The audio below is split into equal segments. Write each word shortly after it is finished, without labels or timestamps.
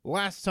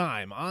Last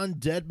time on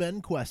Dead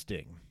Men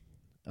Questing.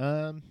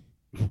 Yeah,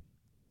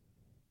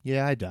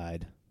 I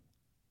died.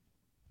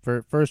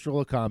 First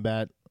roll of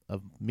combat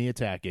of me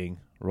attacking,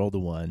 rolled a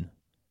 1.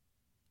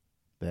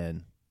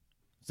 Then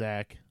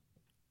Zach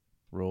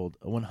rolled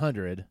a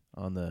 100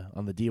 on the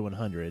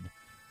D100,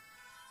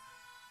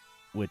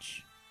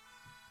 which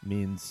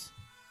means,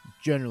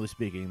 generally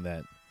speaking,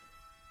 that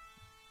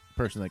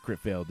person that crit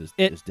failed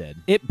is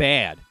dead. It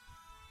bad.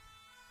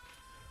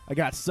 I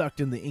got sucked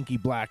in the inky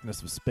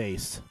blackness of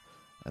space,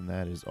 and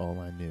that is all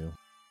I knew.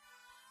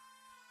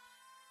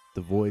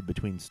 The void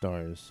between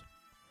stars.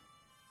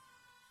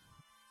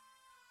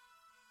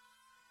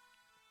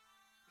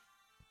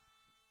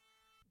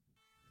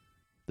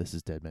 This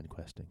is Dead Men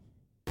Questing.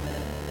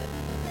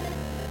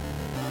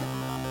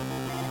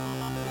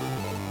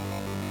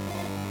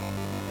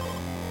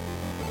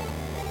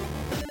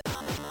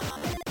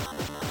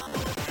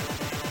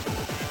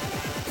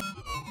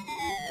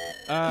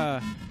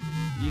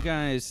 You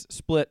guys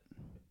split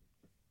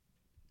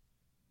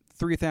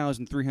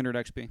 3,300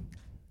 XP.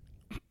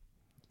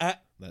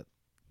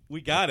 We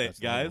got it, That's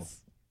guys. normal.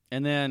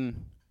 And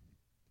then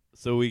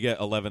So we get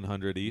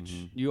 1,100 each.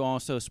 you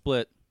also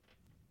split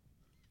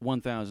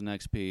 1,000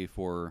 XP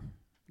for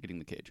getting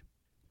the cage.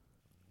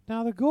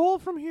 Now the goal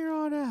from here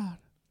on out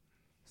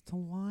is to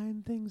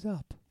line things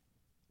up.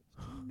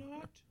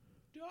 Not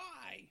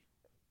die.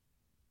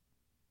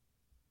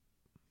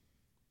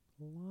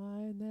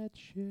 Line that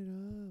shit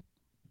up.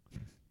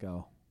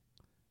 Go.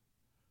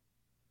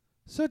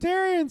 So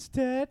Darian's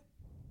dead.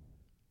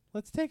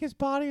 Let's take his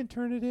body and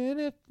turn it in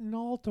at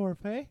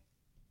Altdorf, eh?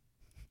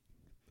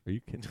 Are you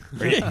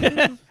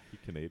you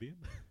Canadian?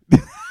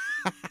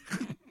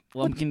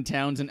 Lumpkin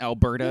Towns in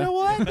Alberta. You know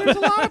what? There's a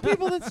lot of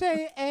people that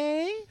say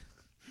eh.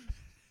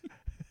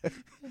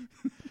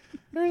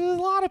 There's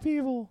a lot of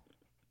people.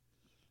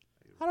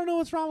 I don't know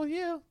what's wrong with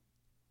you.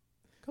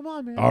 Come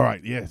on, man. All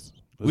right, yes.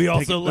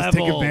 Let's Let's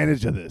take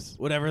advantage of this.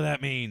 Whatever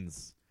that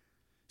means.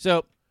 So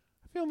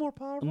I feel more let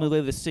powerful. me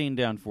lay the scene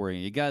down for you.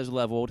 You guys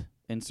leveled.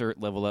 Insert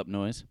level up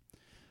noise.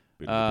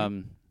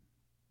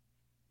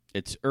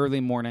 It's early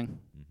morning.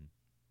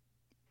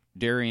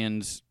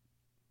 Darian's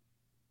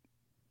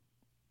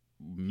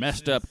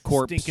messed up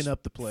corpse Stinking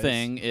up the place.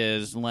 thing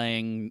is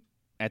laying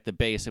at the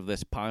base of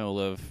this pile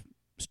of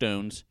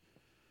stones.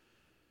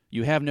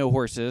 You have no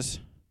horses.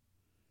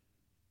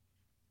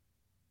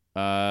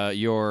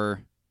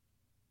 You're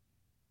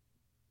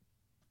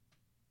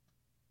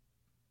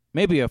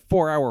maybe a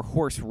 4-hour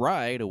horse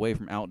ride away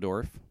from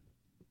Altdorf,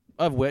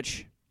 of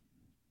which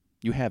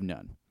you have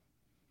none.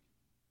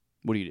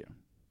 What do you do?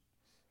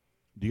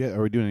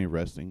 Are we doing any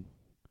resting?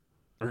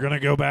 We're going to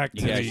go back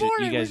You guys,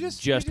 morning, you we guys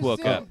just just woke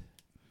did up. it.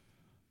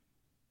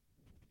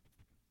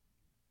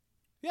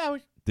 Yeah,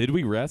 Did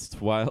we rest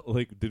while,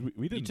 did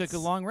we You didn't. took a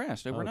long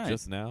rest overnight.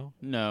 Just now?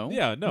 No.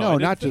 Yeah, no. I No,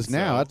 didn't not think just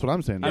now. so. That's what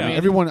I'm saying. I mean-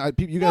 Everyone,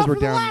 you guys were for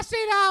the down. last 8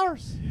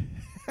 hours.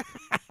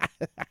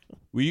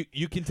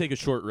 You can take a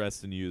short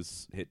rest and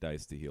use hit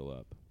dice to heal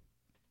up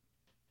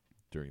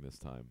during this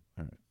time.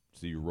 All right.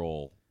 So you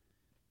roll.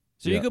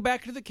 So Yeah. you go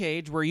back to the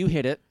cage where you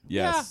hit it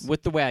Yes.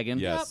 with the wagon.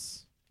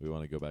 Yes. We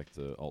want to go back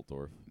to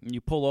Altdorf. You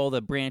pull all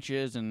the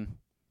branches and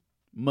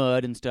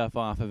mud and stuff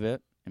off of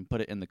it and put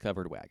it in the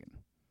covered wagon.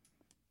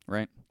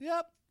 Right?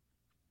 Yep.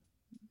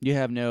 You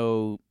have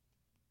no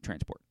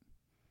transport.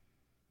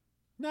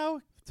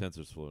 No,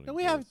 Tensor's floating. and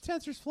we have disc.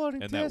 Tensor's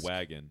floating And disc. that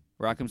wagon.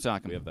 Rock'em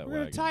sock'em. We have that We're going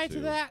wagon to tie it too.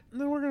 to that, and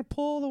then we're going to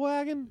pull the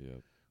wagon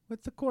Yep.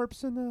 with the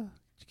corpse and the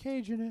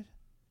cage in it.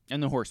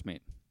 And the horse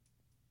meat.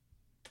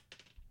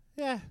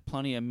 Yeah.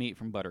 Plenty of meat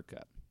from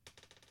Buttercup.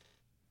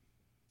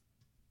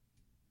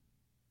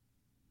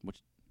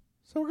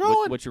 So we're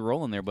going. What you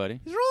rolling there, buddy?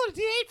 He's rolling a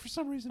D8 for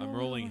some reason. I I'm don't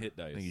rolling know. hit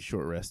I think dice. he's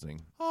short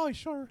resting. Oh, he's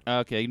sure.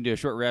 Okay, you can do a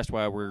short rest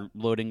while we're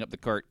loading up the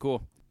cart.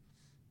 Cool.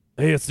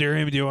 Hey,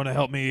 Asterium, do you want to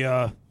help me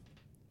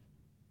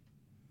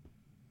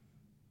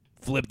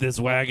flip this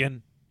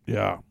wagon?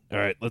 Yeah. All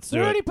right, let's We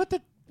do already it. put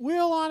the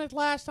wheel on it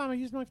last time. I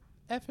used my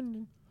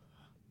effing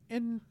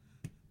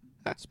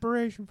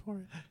inspiration for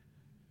it.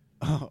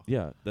 Oh.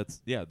 Yeah,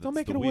 that's Don't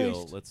make the it a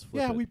wheel. waste. Let's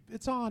flip Yeah, it.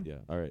 it's on. Yeah,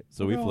 all right.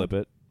 So We're we going. flip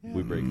it. Yeah.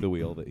 We break the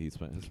wheel that he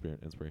spent his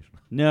inspiration on.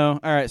 No.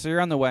 All right, so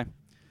you're on the way.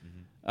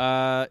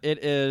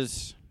 It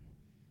is...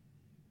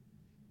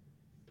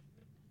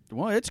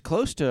 Well, it's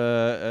close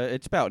to...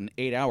 it's about an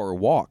 8-hour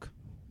walk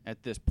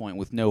at this point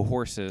with no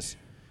horses.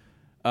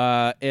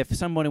 If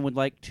somebody would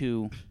like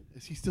to...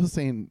 Is he still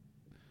saying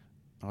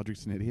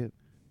Audrey's an idiot?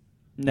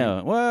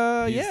 No.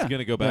 Well, He's yeah. going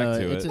to go back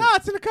to it's it. in- No,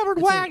 it's in a covered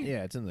It's wagon.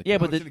 yeah, it's in the. Yeah,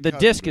 but it's the in a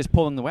disc cover. is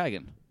pulling the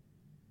wagon.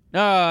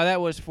 No,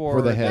 that was for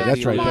For the head.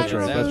 That's right, illusion. that's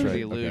right, That that's was right.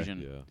 the Okay.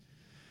 illusion.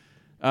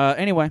 Yeah.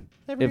 Anyway,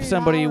 Every if 8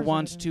 somebody hours,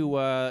 wants I think.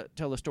 to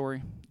tell a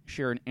story,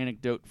 share an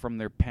anecdote from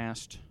their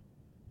past,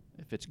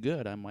 if it's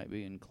good, I might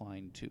be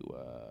inclined to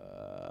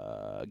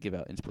give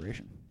out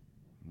inspiration.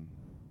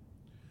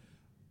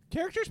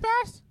 Characters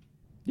past?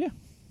 Yeah.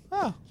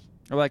 Oh.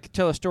 Or like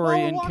tell a story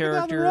While we're in walking down the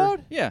character.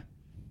 road? Yeah.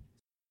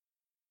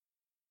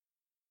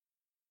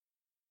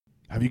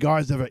 Have you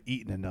guys ever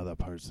eaten another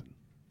person?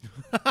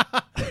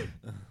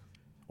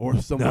 Or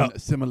someone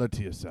similar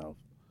to yourself?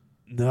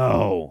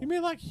 No. You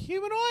mean like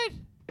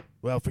humanoid?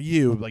 Well, for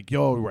you, like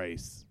your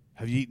race.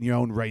 Have you eaten your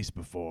own race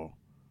before?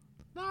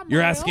 Not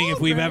You're my asking if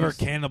own we've ever race.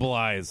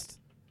 cannibalized.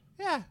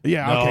 Yeah.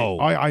 Yeah, No.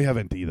 okay. I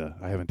haven't either.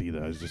 I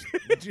was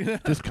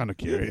just kind of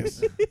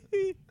curious.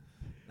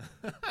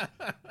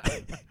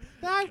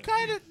 Now I'm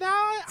kind of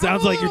now. Sounds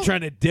I'm a like you're little-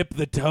 trying to dip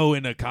the toe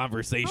in a I'm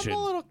conversation.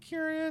 a little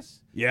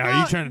curious. Yeah, Now,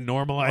 are you trying to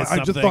normalize I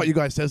something? just thought you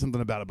guys said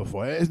something about it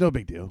before. It's no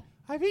big deal.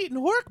 I've eaten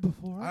orc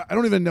before, I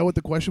don't even know what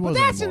the question but was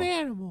that's anymore. an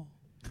animal.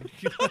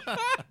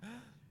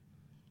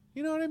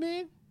 You know what I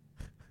mean?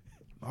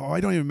 Oh,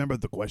 I don't even remember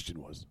what the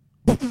question was.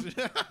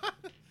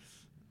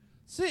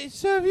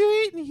 So have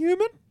you eaten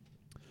human?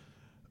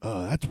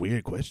 That's a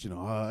weird question.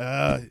 Well,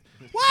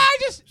 I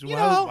just So you why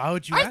know. would- why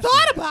would you I've ask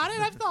thought me? about it.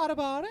 I've thought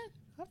about it.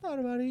 I've thought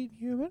about eating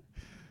human.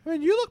 I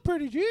mean, you look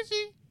pretty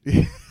juicy.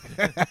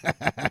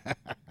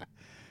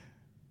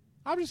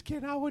 I'm just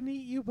kidding. I wouldn't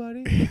eat you,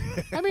 buddy.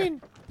 I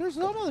mean, there's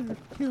some other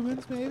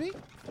humans, maybe.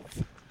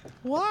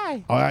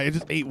 Why? Oh, I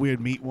just ate weird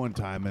meat one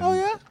time. And Oh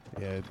yeah.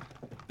 Yeah.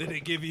 Did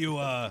it give you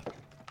a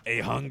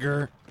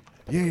hunger?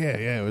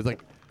 Yeah. It was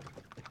like,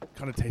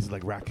 kind of tasted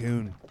like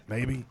raccoon,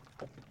 maybe.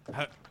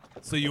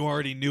 So you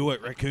already knew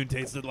what raccoon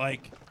tasted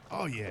like?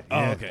 Oh, yeah.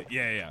 Oh, okay.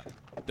 Yeah.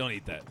 Don't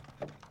eat that.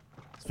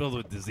 It's filled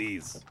with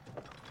disease.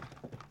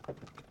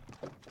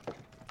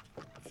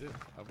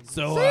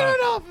 So,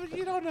 So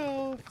you don't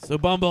know. so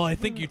Bumble, I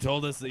think you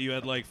told us that you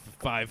had like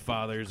 5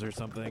 fathers or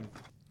something.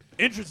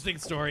 Interesting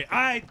story.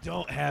 I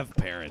don't have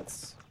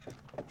parents.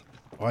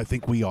 Oh, I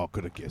think we all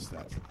could have guessed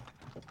that.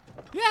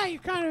 Yeah, you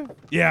kind of.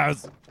 Yeah, I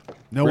was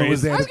No one was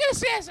Raised- there. I was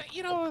gonna say,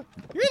 you know,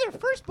 you're either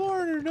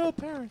firstborn or no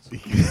parents.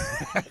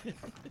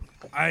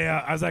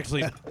 I was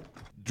actually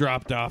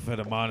dropped off at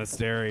a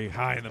monastery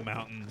high in the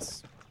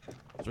mountains.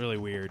 It's really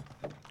weird.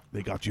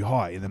 They got you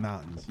high in the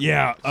mountains.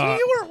 Yeah. So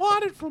you weren't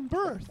wanted from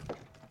birth.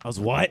 I was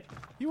what?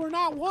 You were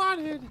not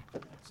wanted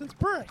since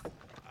birth.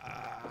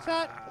 Is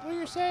that what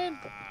you're saying?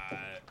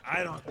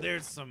 I don't.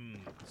 There's some.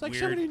 It's like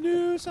weird, somebody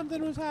knew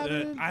something was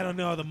happening. I don't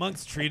know. The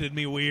monks treated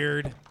me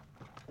weird.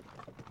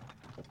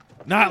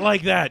 Not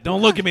like that.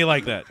 Don't look at me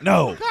like that.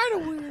 No.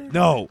 Kind of weird.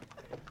 No.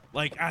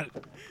 Like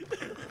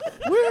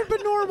Weird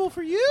but normal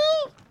for you?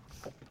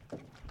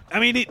 I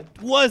mean, it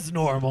was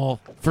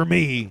normal for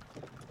me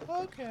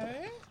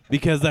Okay.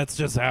 because that's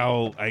just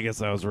how I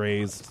guess I was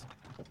raised.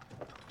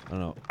 I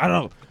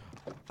don't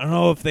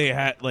know if they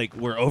had like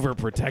were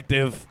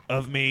overprotective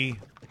of me.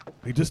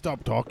 He just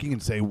stopped talking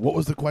and say, "What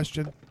was the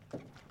question?"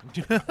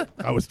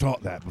 I was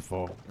taught that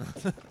before.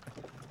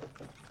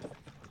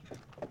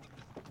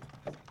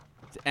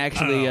 It's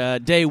actually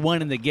day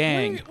one in the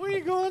gang. Where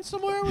you going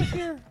somewhere with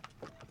your...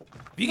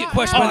 If you get No,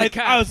 questioned I- by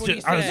the I cops, was what do you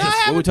just- I was say? Not just-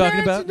 What having we talking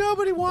parents about? and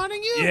nobody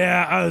wanting you?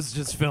 Yeah, I was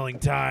just filling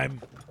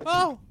time.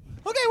 Oh.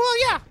 Okay, well,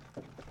 yeah.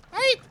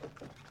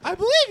 I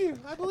believe you.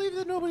 I believe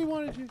that nobody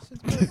wanted you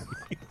since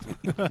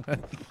birth.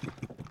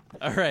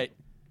 All right.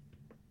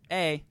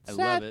 I Sad.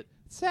 love it.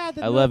 Sad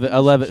that I love it. I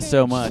nothing's love it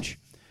so changed. much.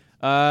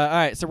 All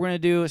right, so we're gonna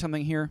do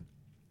something here.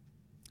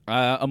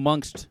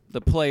 Amongst the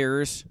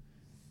players,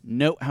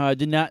 note how I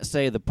did not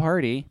say the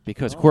party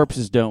because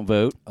corpses don't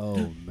vote.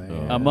 Oh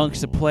man!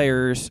 Amongst the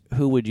players,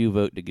 who would you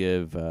vote to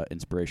give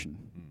inspiration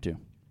to?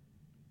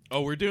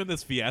 Oh, we're doing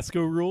this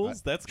fiasco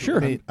rules. That's cool. Sure.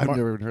 Hey, I've Mar-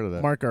 never even heard of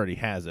that. Mark already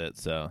has it,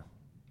 so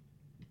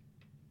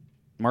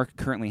Mark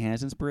currently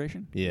has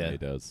inspiration. Yeah, yeah. he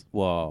does.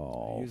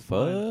 Whoa, Use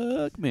mine.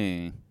 fuck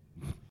me.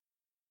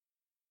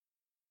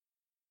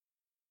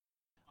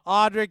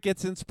 Audric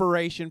gets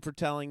inspiration for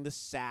telling the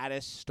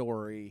saddest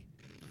story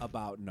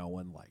about no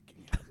one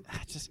liking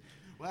him.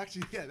 Well,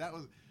 actually, yeah, that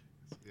was.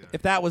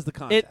 If that was the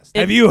contest.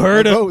 Have you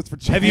heard My of? vote was for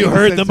Have you Chance.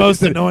 heard the So- most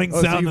so- annoying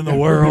so sound you've in the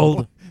never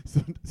world?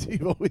 been so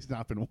you've always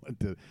not been one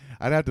to.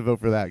 I'd have to vote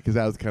for that because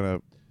that was kind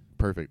of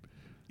perfect.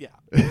 Yeah.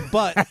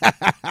 But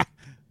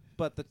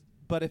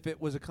but if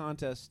it was a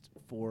contest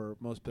for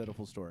most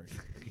pitiful story,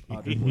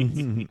 Audric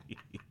wins.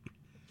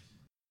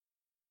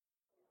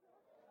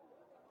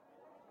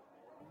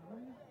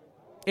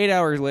 8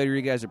 hours later,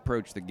 you guys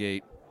approach the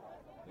gate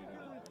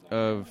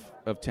of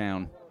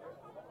town,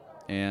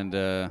 and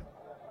yeah,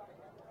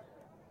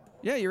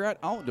 you're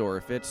at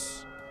Altdorf.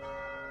 It's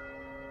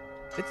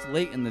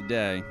late in the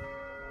day.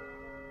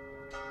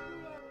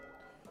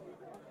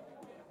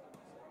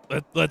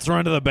 Let's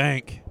run to the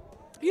bank.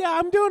 Yeah,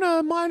 I'm doing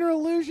a minor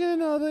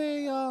illusion of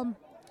a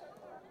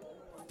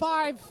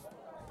 5.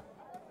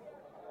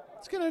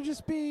 It's gonna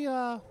just be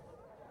let's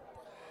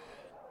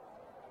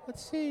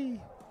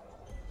see.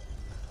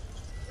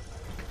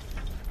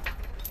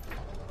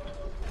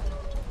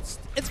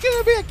 It's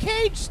gonna be a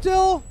cage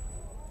still,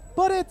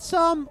 but it's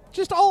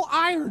just all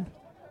iron.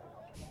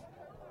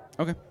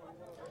 Okay.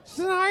 It's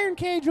an iron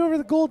cage over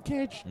the gold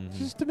cage,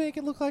 just to make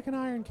it look like an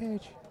iron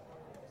cage.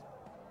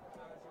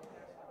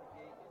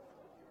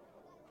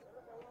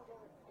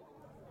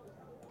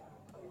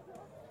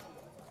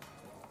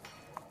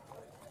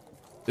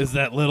 Is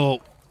that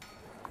little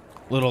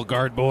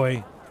guard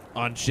boy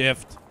on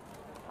shift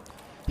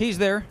He's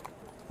there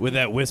with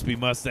that wispy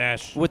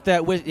mustache? with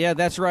that. Yeah,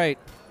 that's right.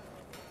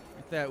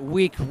 that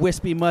weak,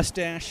 wispy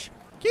mustache.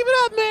 Keep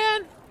it up,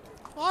 man.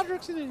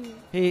 Audric's an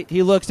idiot.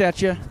 He looks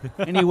at you,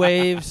 and he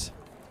waves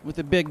with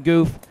a big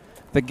goof.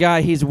 The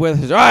guy he's with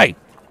says, "Hey,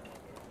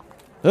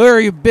 who are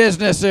you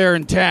business there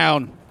in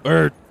town?"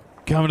 We're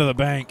coming to the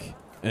bank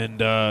and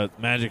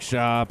magic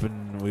shop,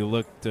 and we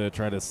look to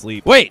try to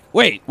sleep. Wait.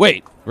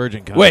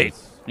 Virgin Condos. Wait.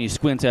 And he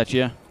squints at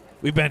you.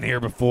 We've been here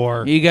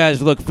before. You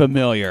guys look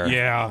familiar.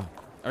 Yeah.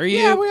 Are you?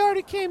 Yeah, we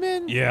already came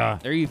in. Yeah.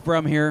 Are you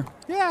from here?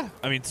 Yeah,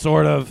 I mean,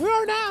 sort of. we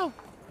are now.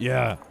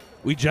 Yeah.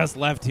 We just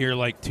left here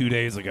like 2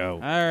 days ago. All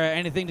right.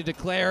 Anything to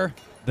declare?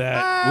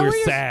 That we're we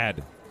just-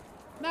 sad.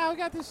 Now we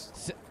got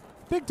this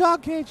big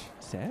dog cage.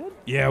 Sad?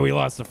 Yeah, we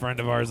lost a friend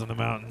of ours in the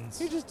mountains.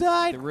 He just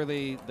died.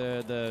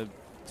 The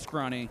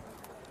scrawny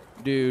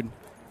dude.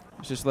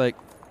 It's just like,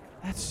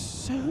 that's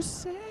so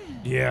sad.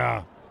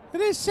 Yeah. It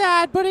is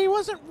sad, but he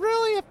wasn't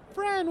really a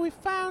friend. We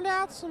found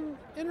out some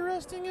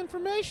interesting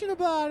information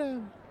about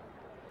him.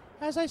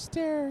 As I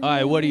stare. All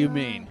right. What do you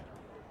mean?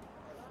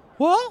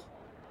 Well,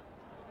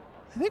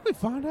 I think we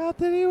found out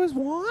that he was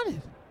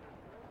wanted.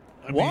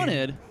 I mean,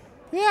 Wanted?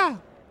 Yeah,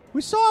 we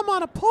saw him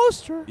on a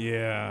poster,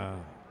 Yeah.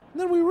 and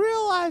then we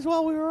realized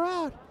while we were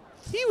out,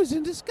 he was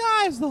in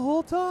disguise the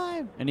whole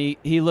time. And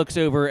he looks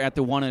over at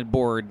the wanted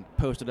board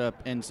posted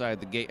up inside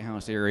the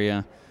gatehouse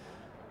area,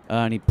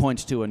 and he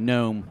points to a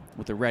gnome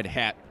with a red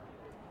hat.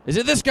 Is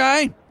it this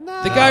guy?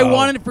 No. The guy No.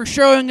 wanted for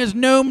showing his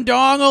gnome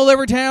dong all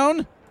over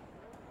town?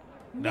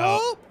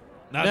 No.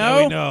 Not No?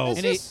 that we know. It's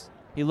And he- just-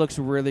 He looks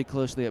really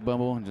closely at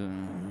Bumble.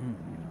 And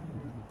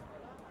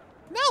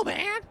no,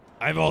 man.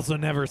 I've also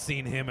never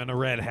seen him in a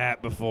red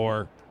hat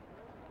before.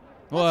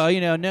 well,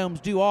 gnomes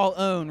do all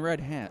own red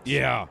hats.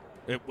 Yeah.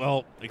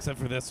 Well, except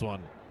for this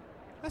one.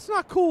 That's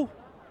not cool.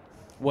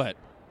 What?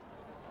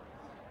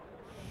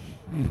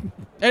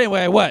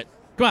 Anyway, what?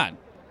 Come on.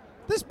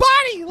 This body.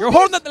 You're look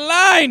holding at up the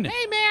line. this-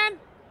 Hey, man.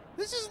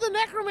 This is the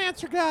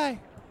necromancer guy.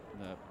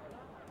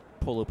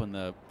 Pull open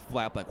the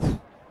flap like,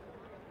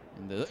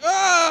 and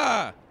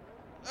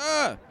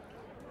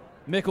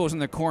Mickle's in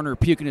the corner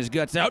puking his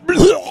guts out. You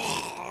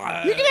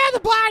can have the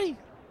body.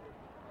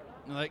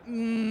 Like,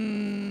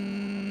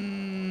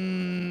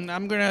 I'm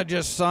gonna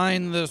just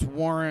sign this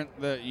warrant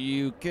that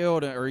you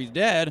killed or he's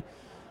dead,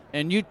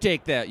 and you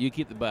take that. You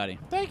keep the body.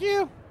 Thank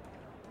you.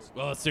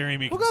 Well,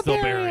 Asterium, you We'll can go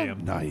still bury bury him.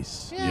 him.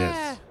 Nice. Yeah.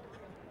 Yes.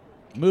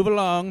 Move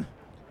along.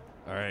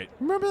 All right.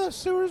 Remember those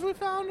sewers we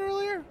found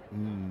earlier?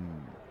 Mm.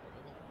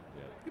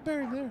 You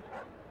buried there.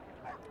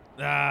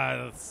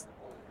 That's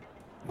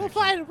We'll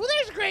find it. Well,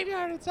 there's a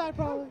graveyard inside,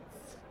 probably.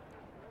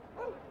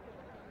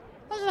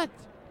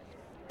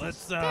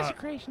 That's not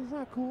desecration's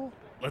not cool.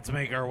 let's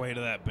make our way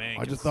to that bank.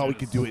 I just thought we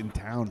could do it in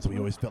town, so we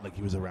always felt like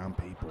he was around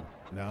people.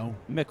 No?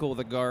 Mickle,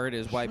 the guard,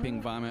 is wiping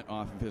vomit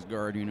off of his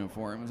guard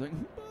uniform. He's like,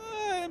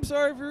 "Bye, I'm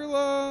sorry for your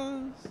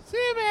loss." See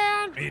you,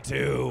 man. Me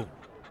too.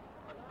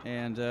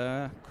 And,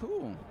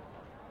 cool.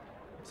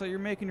 So you're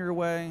making your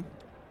way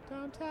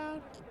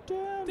Downtown.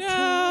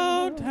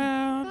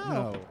 downtown.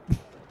 No.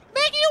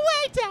 Making your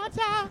way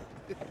downtown.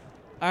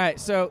 All right,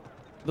 so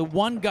the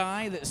one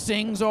guy that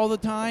sings all the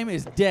time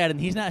is dead, and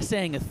he's not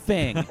saying a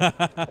thing.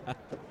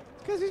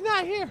 Because he's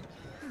not here.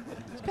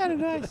 It's kind of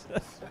nice.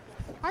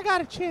 I got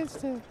a chance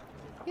to,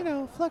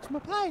 flex my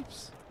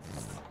pipes.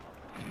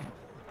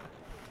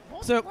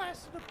 So-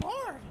 Blasted the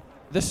board.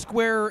 The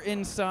square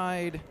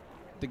inside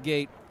the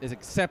gate is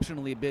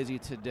exceptionally busy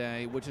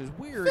today, which is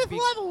weird Fifth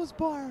level was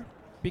barred.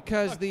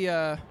 because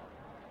the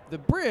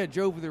bridge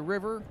over the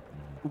river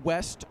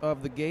west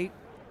of the gate,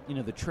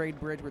 the trade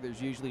bridge where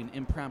there's usually an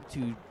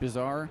impromptu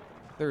bazaar,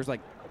 there's like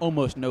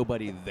almost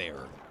nobody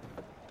there.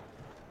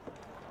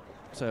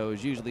 So it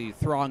was usually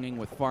thronging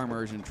with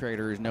farmers and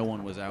traders. No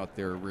one was out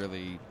there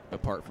really,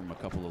 apart from a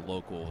couple of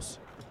locals.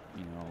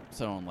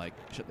 Selling like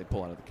shit they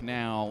pull out of the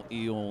canal,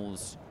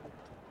 eels,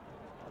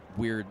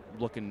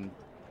 weird-looking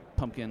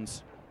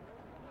pumpkins,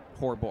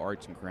 horrible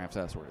arts and crafts,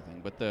 that sort of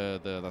thing. But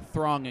the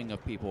thronging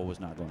of people was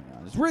not going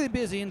on. It's really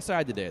busy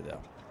inside today,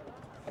 though.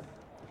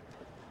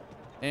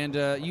 And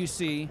you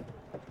see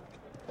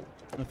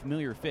a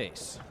familiar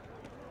face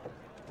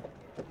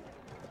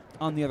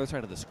on the other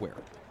side of the square.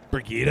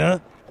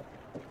 Brigida?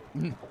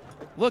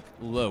 Look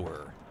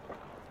lower.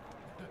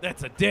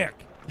 That's a dick.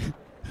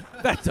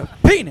 That's a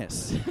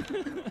penis.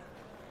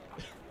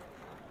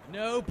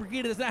 No,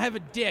 Brigida does not have a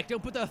dick.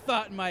 Don't put that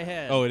thought in my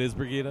head. Oh, it is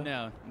Brigida?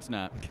 No, it's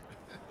not.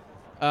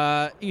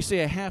 You see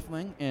a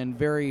halfling in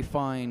very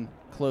fine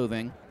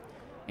clothing,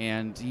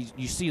 and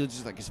you see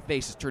just like his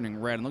face is turning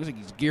red, and looks like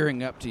he's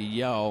gearing up to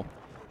yell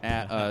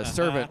at a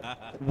servant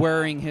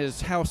wearing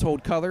his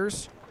household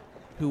colors,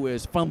 who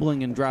is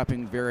fumbling and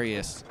dropping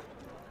various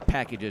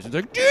packages. He's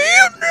like, "Do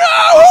you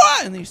know?"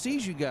 And he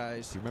sees you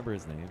guys. Do you remember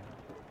his name?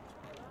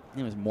 His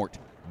name is Mort.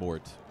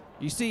 Mort.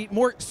 You see,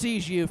 Mort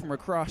sees you from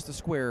across the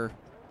square,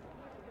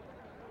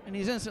 and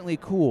he's instantly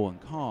cool and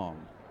calm.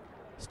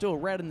 Still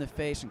red in the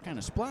face and kind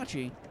of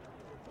splotchy,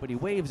 but he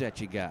waves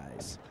at you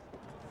guys.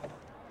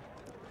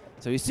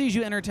 So he sees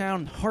you enter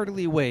town,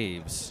 heartily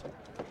waves.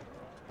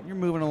 You're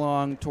moving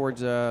along towards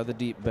the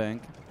deep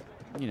bank.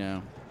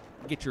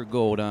 get your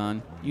gold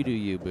on. You do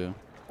you, boo.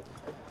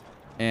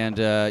 And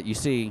you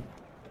see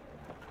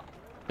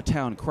a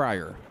town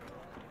crier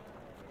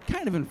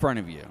kind of in front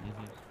of you.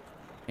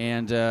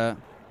 And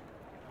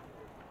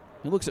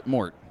he looks at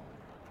Mort.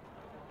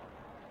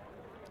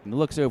 And he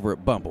looks over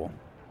at Bumble.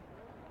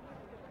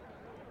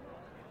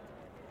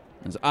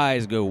 His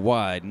eyes go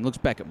wide and looks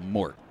back at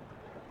Mort.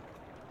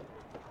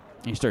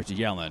 And he starts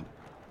yelling,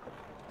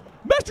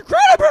 Mr.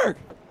 Cronenberg!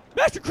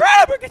 Mr.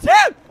 Cronenberg, it's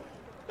him!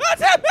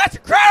 That's him,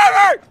 Mr.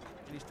 Cronenberg!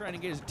 And he's trying to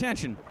get his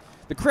attention.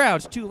 The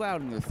crowd's too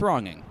loud and they're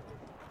thronging.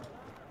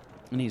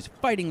 And he's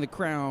fighting the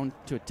crowd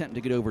to attempt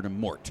to get over to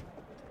Mort.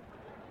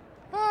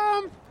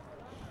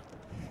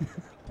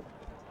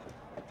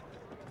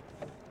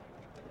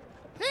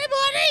 Hey,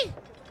 buddy!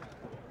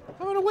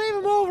 I'm gonna wave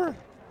him over.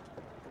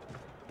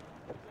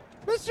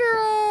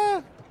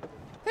 Mr.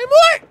 Hey,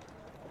 Mort!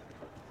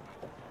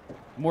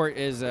 Mort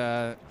is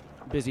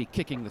busy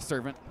kicking the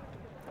servant.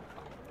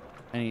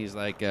 And he's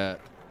like, come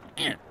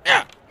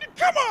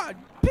on!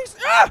 Piece,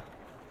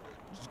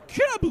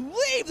 cannot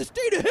believe the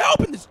state of help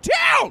in this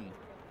town!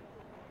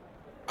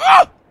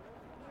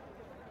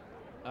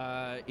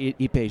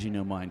 He pays you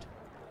no mind.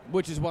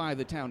 Which is why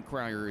the town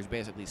crier is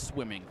basically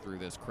swimming through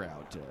this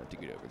crowd to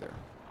get over there.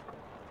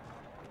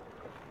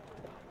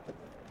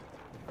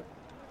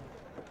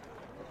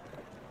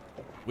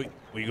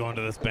 We going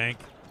to this bank?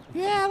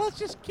 Yeah, let's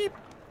just keep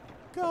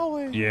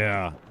going.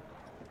 Yeah.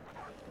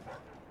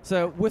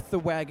 So, with the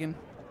wagon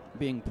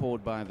being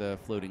pulled by the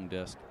floating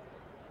disc,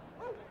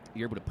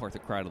 you're able to part the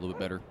crowd a little bit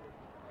better.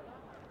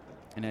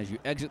 And as you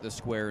exit the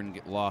square and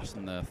get lost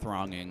in the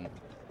thronging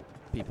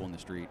people in the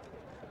street,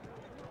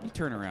 you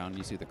turn around and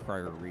you see the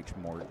crier reach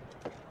Mort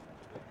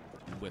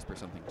and whisper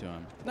something to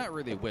him. Not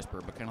really a whisper,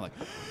 but kind of like,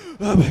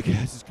 oh my God,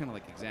 just kind of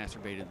like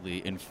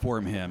exacerbatedly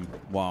inform him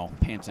while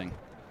panting.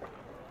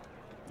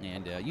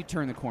 And you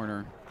turn the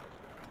corner,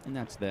 and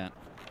that's that.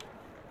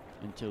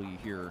 Until you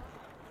hear,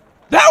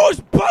 that was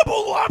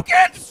Bubble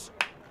Lumpkins!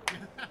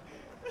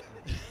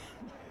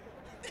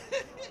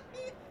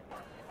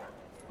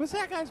 What's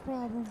that guy's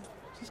problem?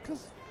 Just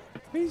because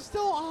he's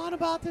still on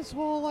about this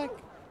whole, like,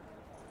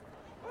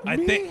 I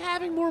me think-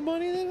 having more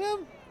money than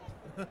him?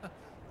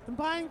 And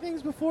buying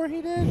things before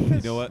he did?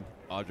 You know what?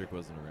 Audric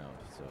wasn't around,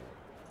 so.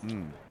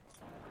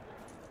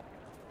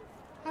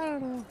 I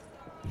don't know.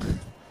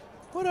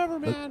 Whatever,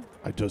 man.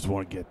 I just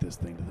want to get this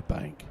thing to the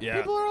bank. Yeah.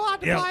 People are allowed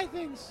to Yeah. buy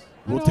things.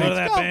 We'll I know, Go to let's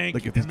that go. bank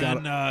Look, if he's and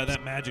got then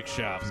that magic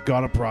shop. If he's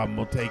got a problem,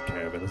 we'll take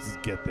care of it. Let's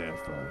just get there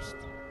first.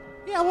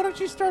 Yeah, why don't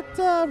you start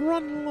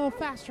running a little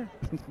faster?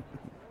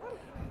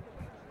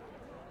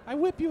 I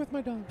whip you with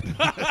my dong.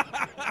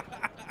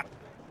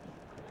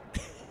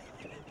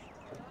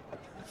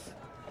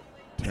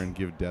 Turn,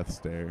 give death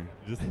stare.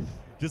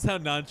 Just how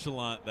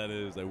nonchalant that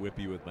is. I whip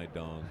you with my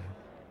dong.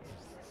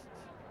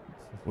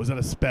 Was that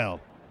a spell?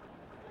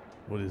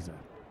 What is that?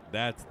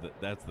 That's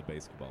the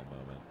basketball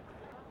moment.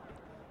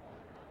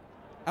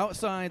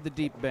 outside the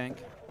deep bank,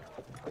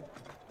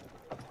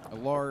 a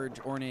large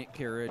ornate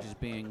carriage is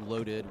being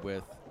loaded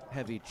with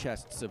heavy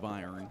chests of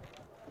iron,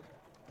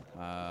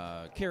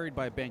 carried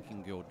by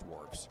banking guild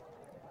dwarves.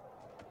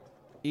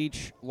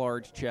 Each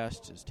large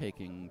chest is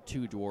taking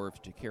 2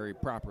 dwarves to carry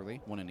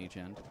properly, one in each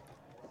end,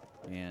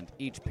 and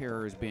each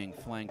pair is being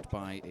flanked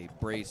by a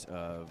brace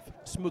of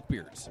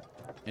smokebeards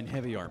in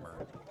heavy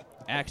armor,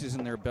 axes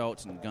in their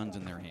belts and guns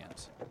in their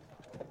hands.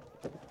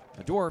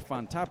 A dwarf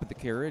on top of the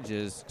carriage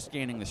is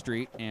scanning the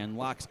street and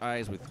locks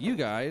eyes with you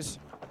guys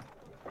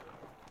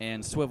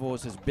and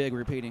swivels his big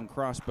repeating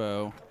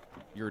crossbow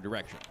your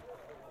direction.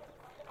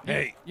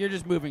 Hey. You're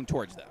just moving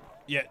towards them.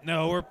 Yeah,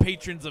 no, we're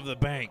patrons of the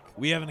bank.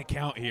 We have an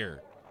account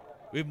here.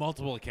 We have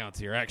multiple accounts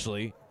here,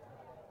 actually.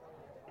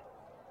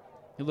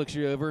 He looks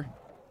you over,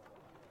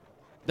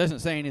 doesn't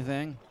say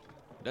anything,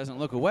 doesn't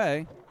look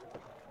away,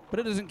 but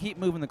it doesn't keep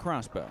moving the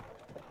crossbow.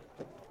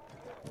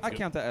 I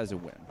count that as a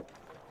win.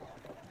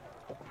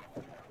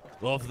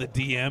 Well, if the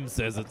DM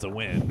says it's a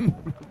win.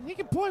 He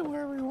can point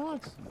wherever he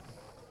wants.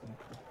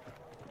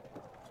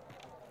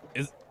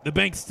 Is the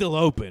bank's still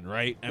open,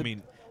 right? I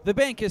mean, The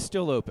bank is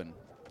still open.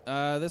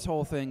 This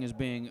whole thing is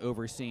being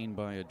overseen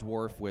by a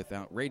dwarf with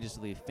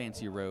outrageously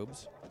fancy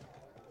robes.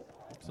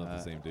 It's not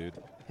the same dude.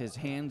 His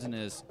hands and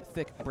his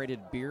thick braided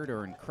beard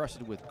are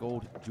encrusted with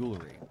gold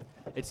jewelry.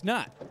 It's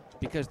not,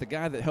 because the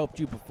guy that helped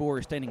you before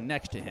is standing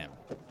next to him.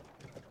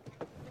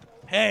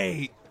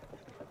 hey,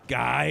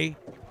 guy.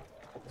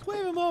 Let's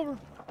wave him over.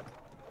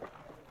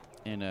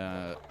 And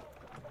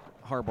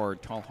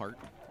Harbard Tallheart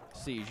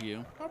sees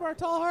you How about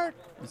Tallheart?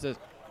 and says,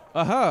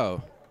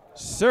 "Aho,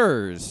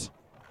 sirs."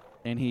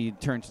 And he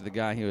turns to the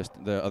guy who was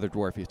the other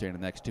dwarf he was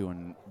standing next to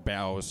and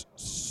bows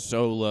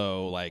so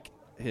low, like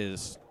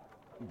his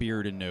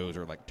beard and nose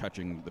are like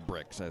touching the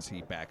bricks as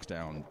he backs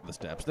down the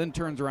steps. Then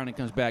turns around and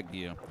comes back to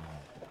you,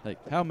 like,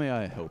 "How may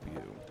I help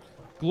you,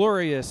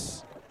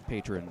 glorious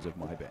patrons of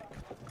my bank?"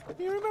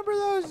 You remember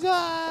those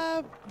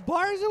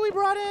bars that we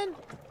brought in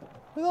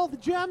with all the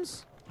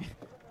gems?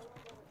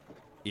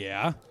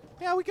 Yeah.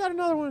 Yeah, we got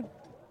another one.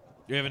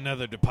 You have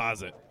another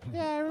deposit.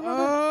 Yeah, I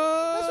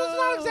remember. This one's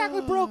not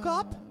exactly broke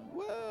up.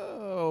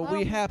 Oh,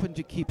 we happen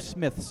to keep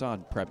Smiths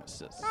on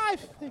premises. I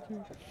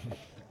figured.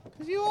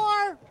 Because you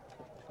are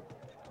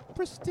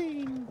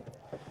pristine.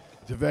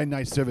 It's a very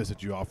nice service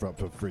that you offer up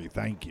for free.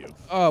 Thank you.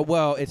 Oh,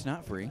 well, it's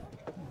not free.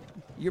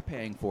 You're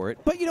paying for it,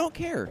 but you don't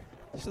care.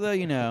 So that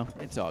you know,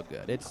 it's all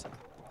good. It's a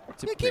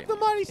You keep the premium.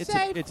 money It's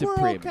safe, it's a we're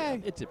premium.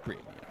 okay. It's a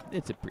premium.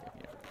 It's a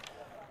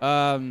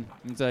premium.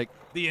 It's like,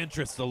 The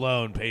interest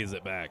alone pays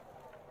it back.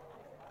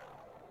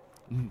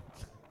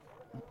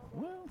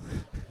 well,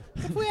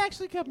 If we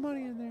actually kept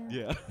money in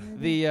there.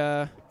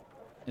 Yeah.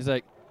 it's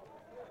like,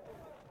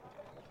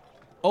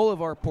 all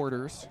of our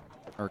porters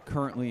are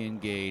currently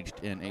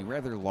engaged in a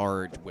rather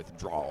large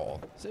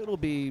withdrawal, so it'll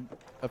be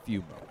a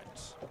few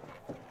moments.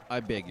 I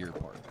beg your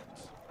pardons.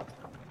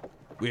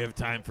 We have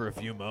time for a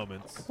few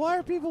moments. Why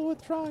are people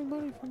withdrawing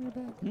money from your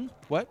bank?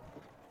 What?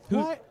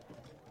 Who-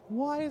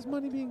 Why is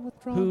money being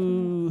withdrawn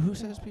from Who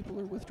says people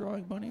are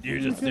withdrawing money? You you?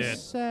 just did.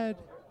 Said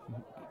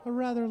a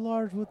rather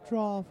large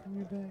withdrawal from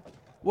your bank.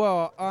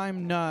 Well,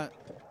 I'm not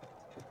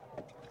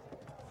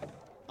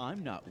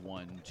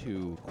one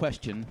to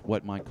question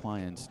what my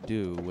clients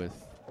do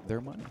with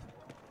their money.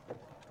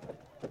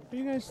 Are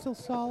you guys still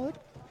solid?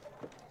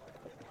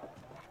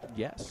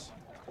 Yes.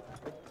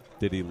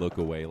 Did he look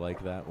away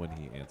like that when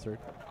he answered?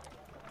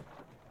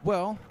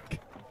 Well,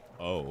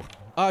 Oh,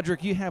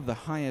 Audric, you have the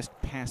highest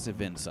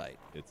passive insight.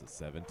 it's a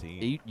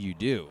 17. You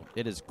do.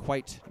 It is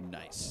quite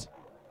nice.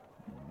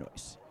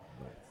 Nice.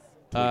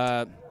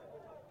 Nice.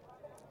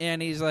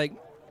 And he's like,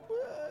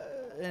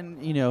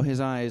 and you know, his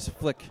eyes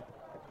flick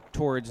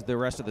towards the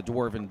rest of the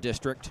dwarven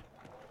district.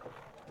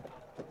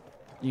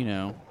 You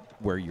know,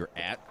 where you're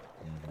at.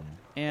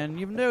 And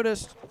you've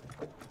noticed,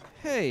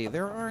 hey,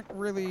 there aren't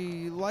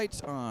really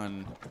lights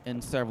on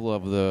in several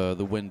of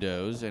the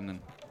windows, and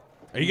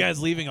Are you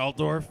guys leaving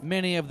Altdorf?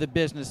 many of the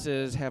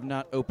businesses have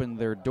not opened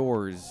their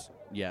doors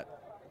yet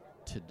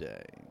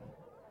today.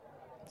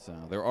 So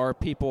there are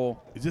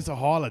people Is this a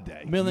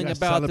holiday? milling You guys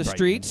about the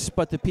celebrating? streets,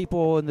 but the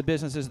people in the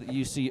businesses that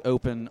you see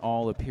open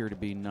all appear to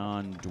be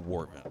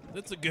non-dwarven.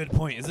 That's a good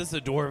point. Is this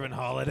a dwarven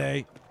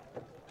holiday?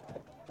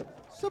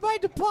 So by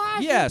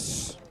deposit.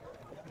 Yes,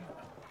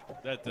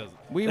 That doesn't.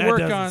 we that work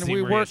doesn't on. seem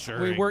We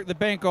reassuring. work. The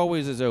bank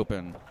always is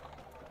open.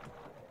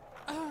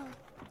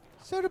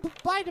 So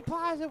by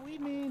deposit, we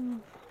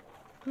mean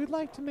we'd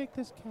like to make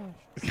this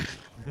cash.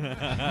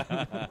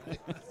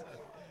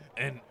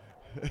 And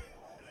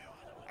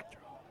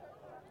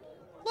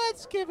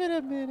Let's give it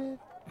a minute.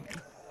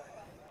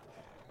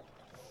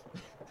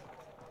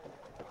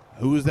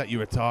 Who was that you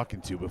were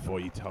talking to before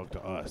you talked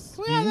to us?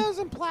 Can we have those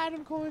in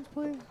platinum coins,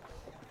 please?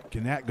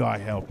 Can that guy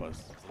help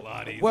us? it's a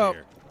lot easier. Well-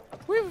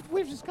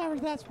 We've discovered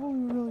that's what we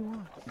really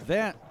want.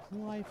 That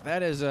Life.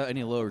 that is, and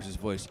he lowers his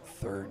voice.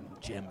 Thurn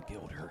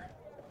Gemgilder.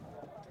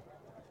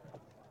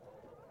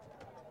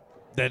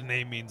 that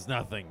name means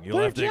nothing. You'll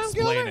Third have to Gem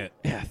explain Gilder? it.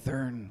 Yeah,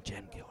 Thurn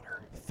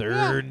Gemgilder.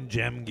 Third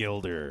Gem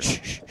Gilder.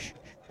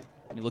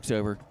 And he looks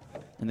over,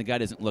 and the guy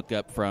doesn't look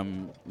up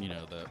from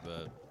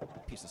the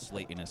piece of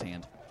slate in his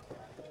hand.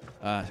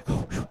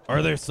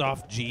 Are there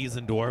soft G's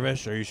in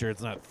Dwarvish? Are you sure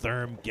it's not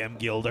Therm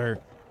Gemgilder?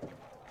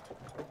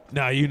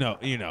 No, you know.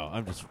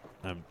 I'm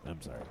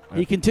sorry.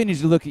 He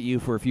continues to look at you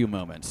for a few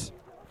moments.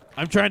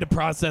 I'm trying to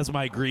process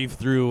my grief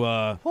through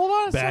Hold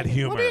on a bad second.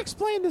 humor. Let me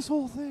explain this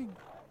whole thing.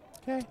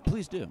 Okay?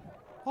 Please do.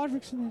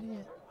 Audric's an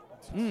idiot.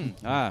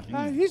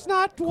 He's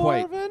not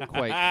Quite. dwarven.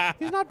 Quite.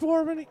 He's not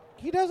dwarven.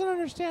 He doesn't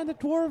understand that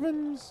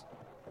dwarves.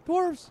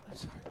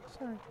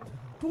 Sorry.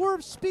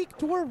 Dwarves speak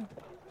dwarven.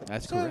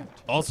 That's So-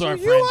 correct. Also, so our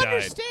you friend died.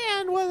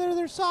 understand whether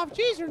they're soft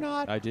G's or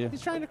not. I do.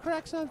 He's trying to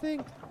correct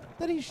something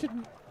that he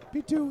shouldn't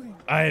be doing.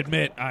 I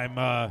admit I'm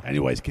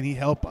Anyways, can he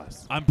help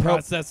us?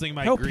 processing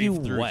my help grief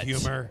you through what?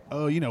 humor.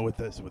 Oh, you know, with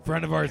this, with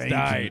Friend of ours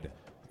exchanging- died.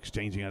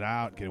 Exchanging it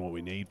out, getting what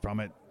we need from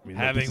it. I mean,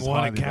 look, this Having is one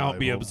highly account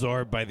be valuable.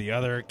 absorbed by the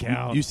other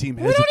account. You seem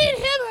We hesitant. don't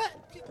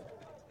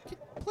need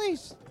him.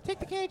 Please take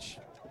the cage.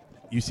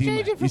 You seem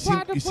Change it for you seem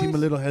platinum, you seem a please.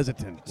 little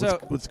hesitant. So,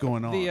 what's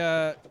going on?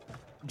 The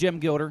Gem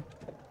Gilder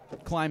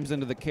climbs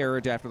into the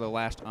carriage after the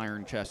last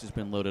iron chest has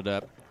been loaded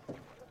up,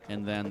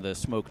 and then the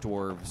smoke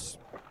dwarves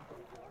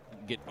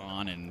get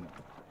on and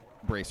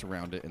brace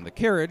around it, and the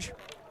carriage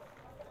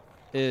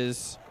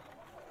is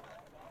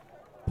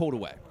pulled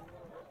away.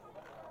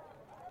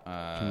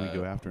 Can we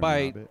go after him by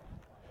a bit?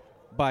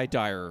 by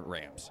dire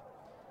rams?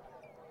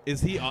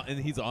 Is he on? And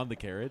he's on the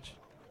carriage.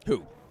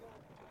 Who?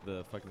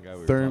 The fucking guy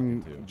we were Therm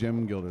talking to.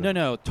 Jim Gilder.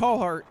 No,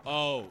 Tallheart.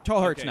 Oh,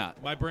 Tallheart's okay.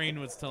 not. My brain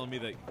was telling me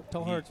that.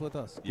 Tallheart's with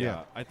us. Yeah,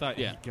 Yeah. I thought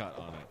Yeah. he got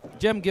on it.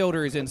 Gem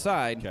Gilder is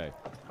inside, Okay.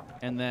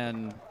 and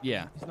then He's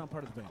not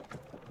part of the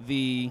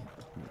bank.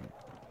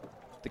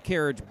 the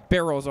carriage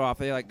barrels off.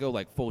 They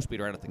go full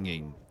speed right at the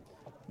gate. And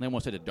they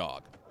almost hit a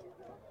dog.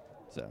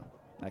 So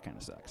that kind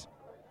of sucks.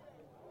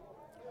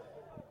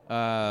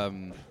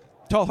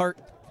 Tallheart,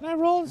 Can I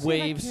roll to see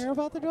Waves. if I care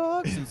about the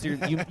dog?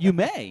 you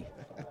may.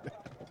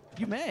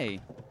 You may.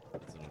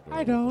 That's an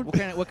I adorable-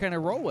 don't. What kind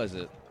of roll was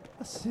it?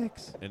 A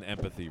 6. An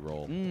empathy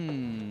roll.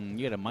 You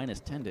get a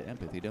 -10 to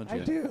empathy, don't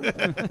you? I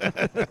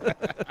do.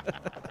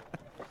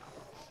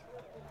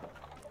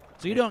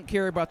 So you don't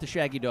care about the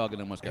shaggy dog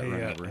that almost got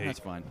run over. hey. That's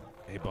fine.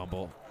 Hey,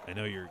 Bumble. I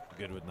know you're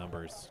good with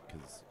numbers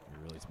because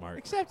you're really smart.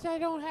 Except I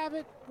don't have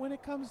it when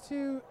it comes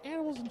to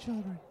animals and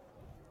children.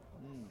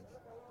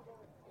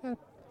 Got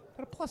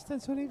a plus 10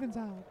 so it evens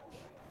out.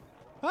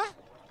 Huh?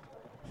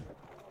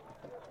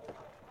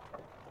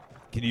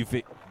 Can you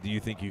do you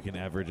think you can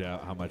average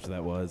out how much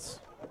that was?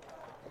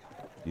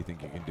 Do you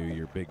think you can do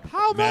your big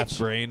How math much?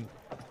 brain?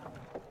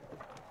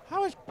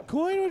 How much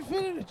coin would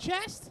fit in a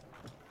chest?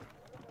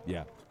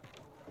 Yeah.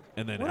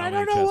 And then When how I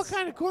many don't know what chests?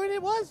 kind of coin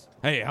it was?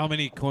 Hey, how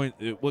many coins?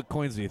 What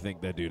coins do you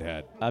think that dude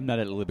had? I'm not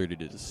at liberty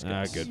to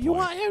discuss. Good You point.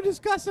 want him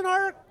discussing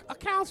our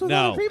accounts with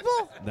No. other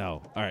people?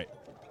 No. All right.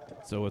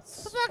 So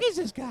what's? The fuck is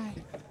this guy?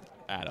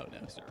 I don't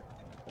know, sir.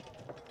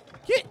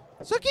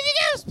 So can you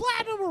get us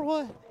platinum or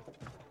what?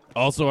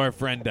 Also, our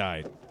friend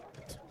died.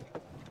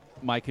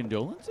 My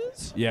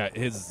condolences? Yeah,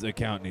 his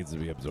account needs to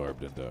be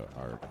absorbed into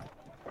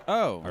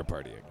Oh, our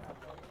party account.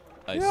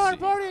 I You know, our see.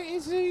 party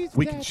he's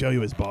We dead. can show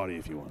you his body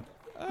if you want.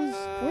 We're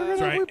gonna,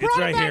 It's right. we It's brought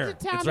him right back here.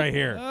 to town. It's right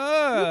here. We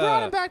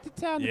brought him back to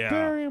town Yeah. to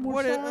bury him. We're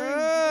What sorry. it- You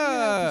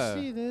have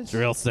to see this. It's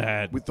real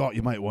sad. We thought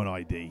you might want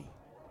ID.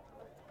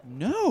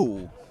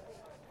 No.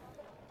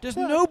 Does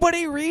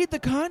nobody read the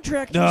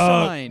contract you No,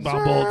 signed?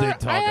 Bob Bumble Sir, did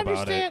talk I about it.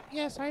 understand.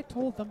 Yes, I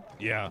told them.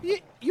 Yeah.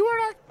 You were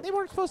not. They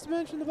weren't supposed to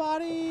mention the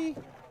body.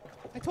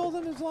 I told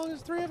them as long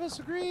as 3 of us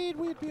agreed,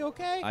 we'd be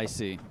okay. I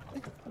see.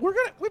 We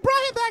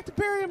brought him back to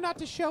bury him, not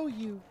to show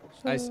you.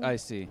 I So-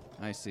 see.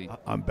 I see.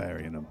 I'm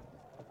burying him.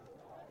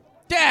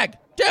 Dag!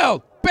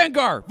 Del!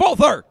 Bengar!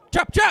 Volther!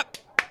 Chop! Chop!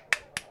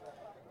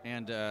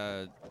 And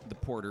the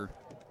porter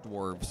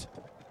dwarves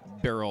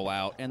barrel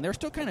out, and they're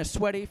still kind of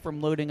sweaty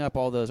from loading up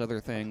all those other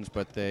things,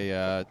 but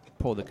they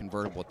pull the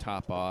convertible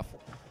top off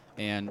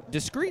and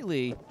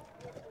discreetly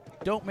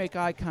don't make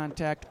eye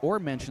contact or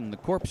mention the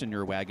corpse in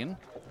your wagon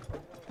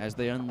as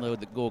they unload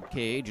the gold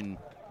cage and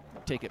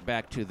take it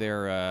back to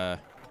their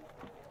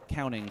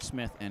counting,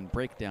 smith, and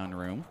breakdown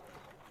room.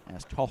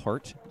 As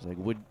Tallheart is like,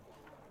 would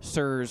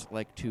sirs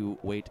like to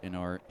wait in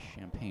our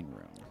champagne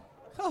room?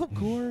 Of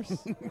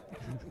course.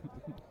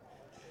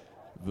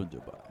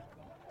 Wunderbar.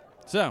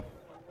 So,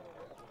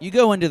 you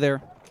go into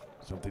there.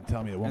 Something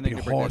tell me there won't And they be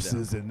can break that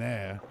horses in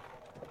there.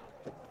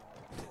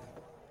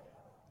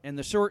 And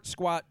the short,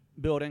 squat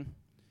building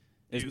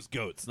Use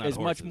goats, not is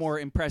much horses. more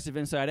impressive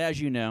inside, as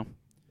you know.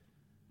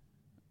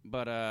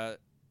 But,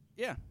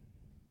 yeah.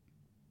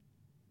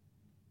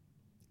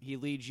 He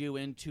leads you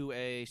into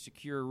a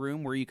secure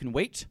room where you can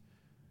wait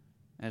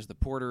as the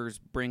porters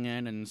bring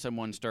in and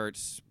someone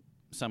starts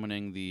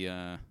summoning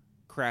the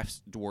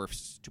crafts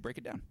dwarfs to break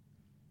it down.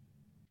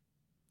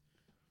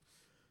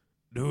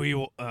 Do we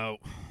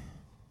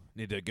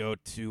need to go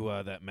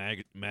to that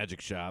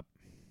magic shop?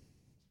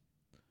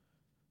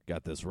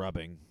 Got this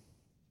rubbing.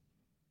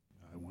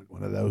 I want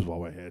one of those while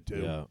we're here,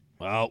 too.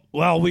 Yeah.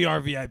 Well, we are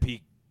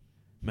VIP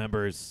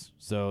members,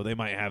 so they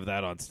might have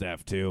that on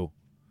staff too.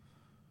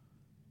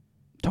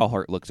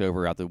 Tallheart looks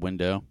over out the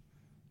window.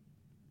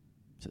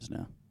 Says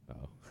no.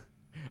 Oh,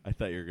 I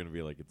thought you were gonna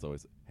be like, it's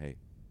always, hey,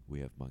 we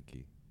have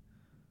monkey.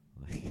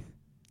 Like,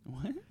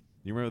 What?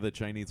 you remember the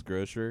Chinese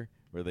grocer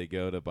where they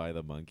go to buy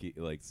the monkey?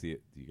 Like, see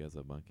it? Do you guys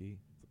have monkey?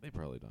 They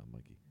probably don't have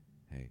monkey.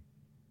 Hey,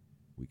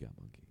 we got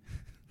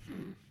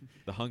monkey.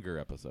 The hunger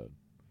episode.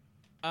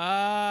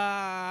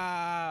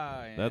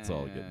 Ah, That's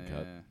all getting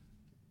cut.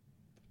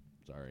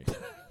 Sorry.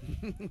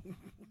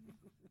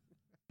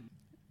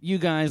 You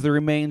guys, the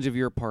remains of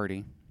your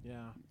party,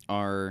 Yeah.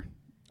 are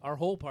Our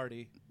whole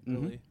party,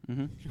 really.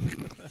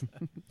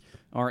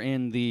 are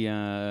in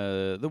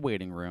the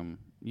waiting room.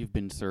 You've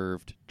been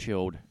served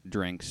chilled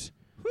drinks,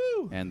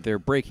 and they're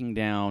breaking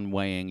down,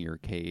 weighing your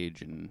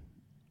cage, and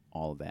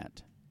all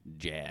that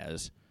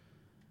jazz.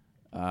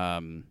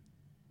 Tallheart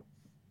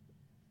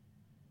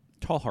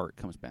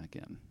comes back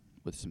in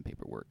with some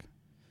paperwork.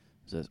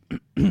 Says,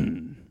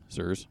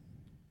 "Sirs,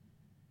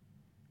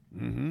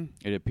 Mm-hmm.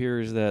 it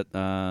appears that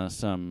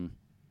some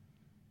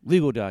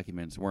legal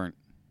documents weren't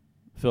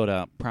filled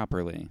out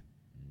properly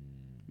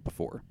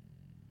before."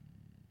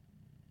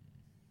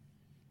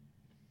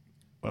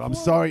 Well, I'm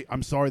sorry.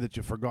 I'm sorry that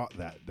you forgot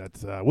that.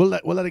 That's we'll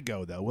let it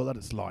go though. We'll let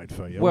it slide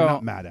for you. Well- We're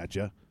not mad at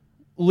you.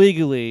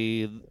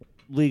 Legally,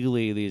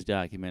 these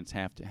documents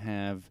have to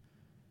have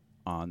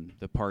on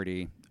the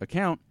party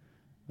account.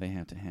 They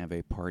have to have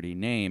a party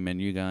name,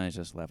 and you guys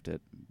just left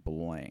it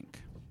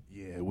blank.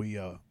 Yeah,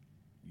 we're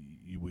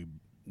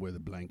the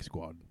blank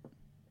squad.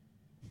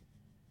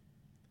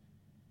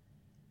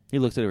 He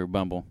looks at her,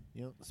 Bumble.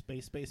 You know,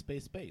 space.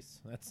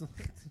 That's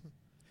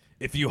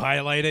If you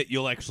highlight it,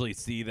 you'll actually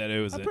see that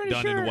it was I'm pretty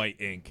done sure- in white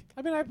ink.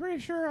 I mean, I'm pretty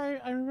sure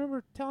I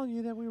remember telling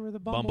you that we were the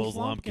Bumble's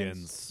Lumpkins.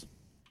 Lumpkins.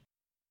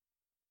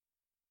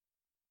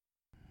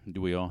 Do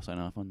we all sign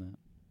off on that?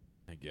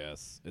 I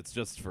guess it's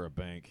just for a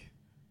bank.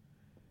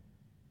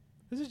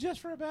 Is it just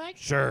for a bank?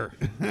 Sure.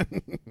 I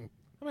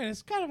mean,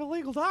 it's kind of a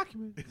legal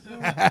document. So.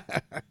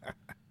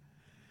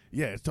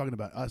 Yeah, it's talking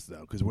about us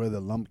though, because we're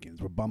the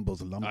Lumpkins. We're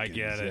Bumble's Lumpkins.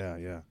 get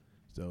it. Yeah.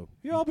 So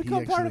You all he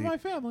become part of actually- my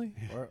family.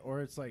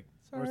 or it's like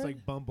Sorry.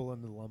 Bumble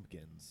and the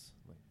Lumpkins.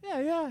 Like,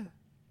 Yeah.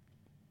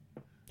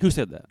 Who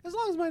said that? As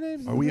long as my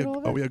name's in Are the we middle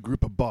of it. a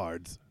group of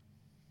bards?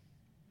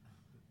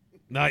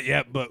 Not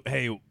yet, but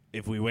hey,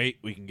 if we wait,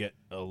 we can get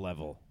a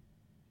level.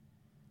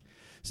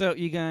 So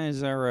you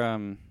guys are.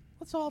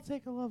 Let's all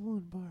take a level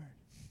in Bard.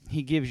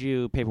 He gives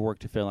you paperwork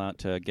to fill out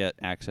to get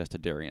access to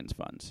Darian's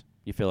funds.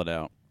 You fill it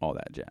out, all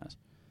that jazz.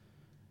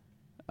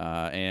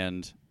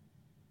 And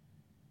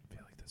I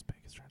feel like this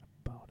bank is trying to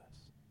bone us.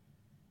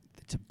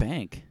 it's a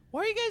bank.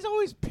 Why are you guys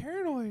always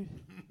paranoid?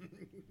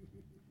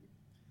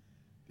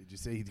 Did you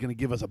say he's going to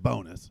give us a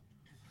bonus?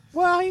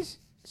 Well,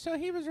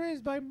 he was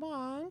raised by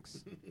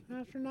monks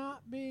after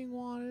not being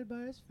wanted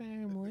by his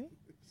family,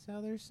 so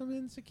there's some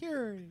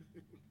insecurity.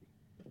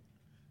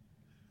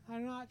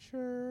 I'm not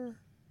sure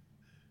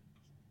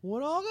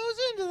what all goes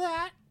into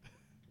that,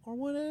 or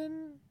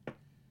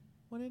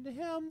went into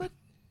him, but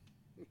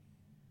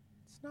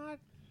it's not,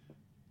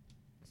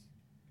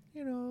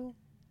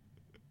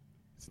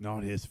 It's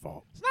not his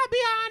fault. it's not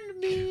beyond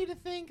me to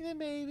think that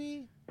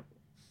maybe,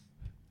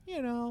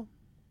 he's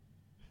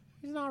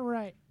not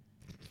right.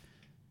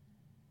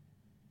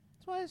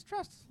 That's why his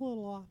trust is a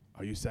little off.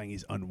 Are you saying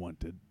he's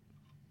unwanted?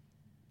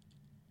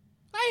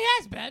 He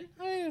has been.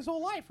 I mean, his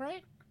whole life,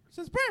 right?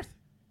 Since birth.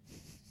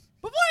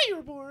 Before you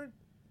were born,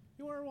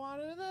 you weren't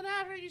wanted, and then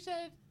after you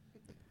said,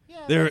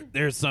 yeah.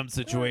 There's some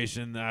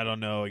situation. I don't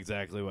know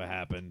exactly what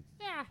happened.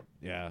 Yeah.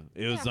 Yeah,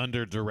 it was Yeah.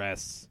 under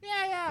duress.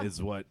 Yeah.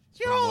 Is what It's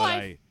your from whole what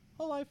life.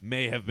 Whole life. I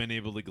may have been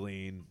able to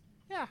glean.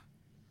 Yeah.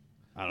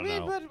 I don't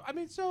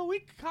know. So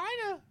we kind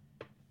of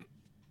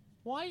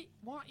want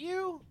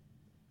you.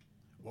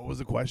 What was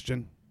the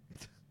question?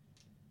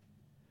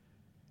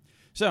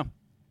 So,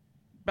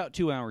 about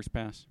 2 hours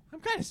pass. I'm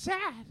kind of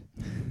sad.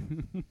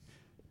 I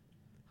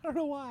don't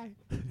know why.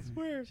 It's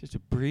weird. It's just a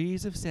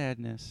breeze of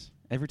sadness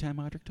every time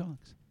Audric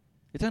talks.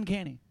 It's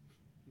uncanny.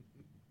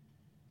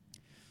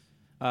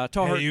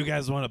 Tallheart, Hey, you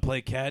guys want to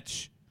play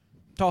catch?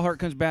 Tallheart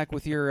comes back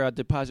with your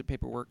deposit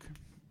paperwork.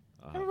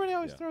 Everybody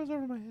always yeah. throws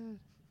over my head.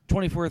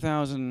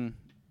 24,000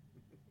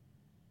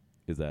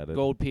 Is that it?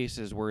 gold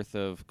pieces worth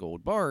of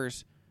gold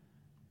bars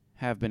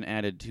have been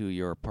added to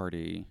your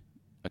party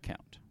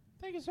account,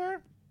 Thank you,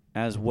 sir.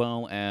 as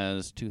well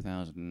as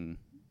 2,000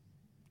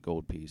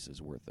 gold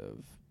pieces worth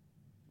of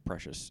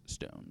precious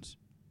stones.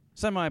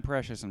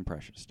 Semi-precious and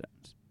precious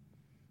stones.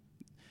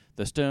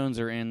 The stones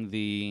are in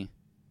the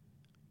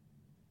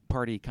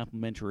party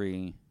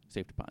complimentary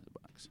safe deposit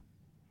box.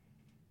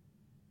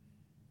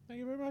 Thank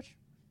you very much.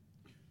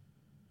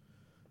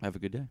 Have a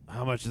good day.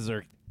 How much is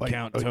our Like,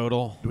 count uh,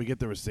 total? Do we get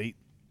the receipt?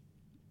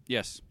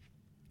 Yes.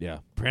 Yeah,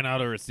 print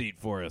out a receipt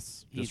for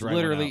us. He's Just write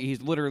one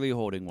out. literally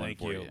holding one Thank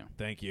for you. you.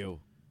 Thank you.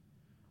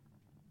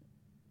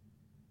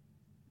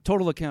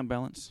 Total account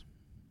balance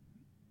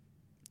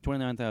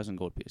 29,000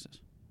 gold pieces.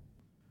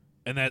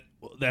 And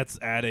that's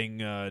adding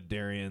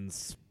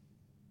Darian's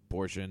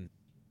portion.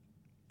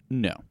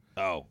 No.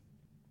 Oh,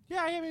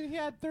 Yeah, I mean, he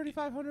had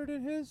 3,500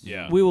 in his.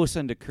 yeah. We will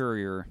send a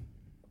courier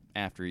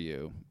after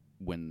you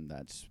when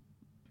that's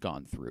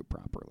gone through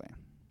properly.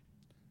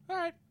 All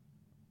right.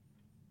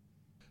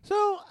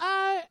 So,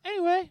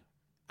 anyway,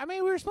 I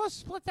mean, we were supposed to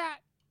split that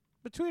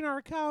between our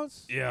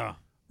accounts Yeah.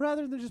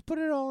 rather than just put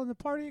it all in the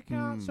party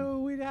account. So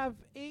we'd have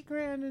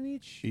 $8,000 in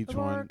each of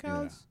one, our yeah.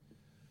 accounts.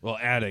 Well,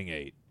 adding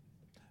 8.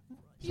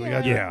 So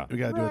Yeah. we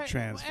got to do a Right.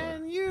 transfer.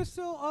 And you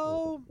still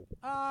owe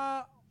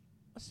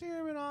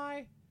Serum and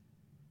I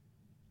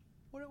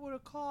what it would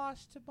have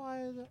cost to buy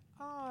the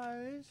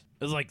eyes.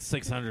 It was like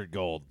 600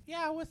 gold.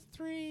 Yeah, with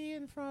 3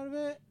 in front of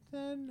it.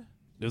 Then,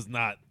 It was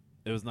not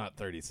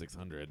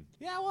 3,600.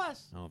 yeah, it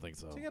was. I don't think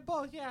so. To get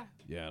both, yeah.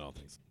 Yeah, I don't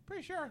think so.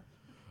 Pretty sure.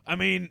 I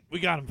mean, we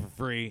got them for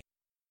free.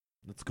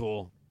 That's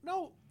cool.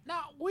 No,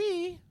 not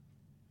we.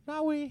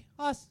 Not we.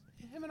 Us.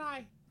 Him and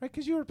I. Right?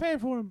 Because you were paying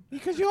for him.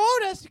 Because you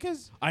owed us.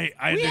 Because I we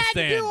had to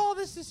understand. do all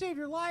this to save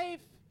your life.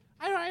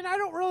 I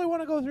don't really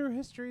want to go through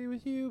history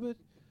with you, but,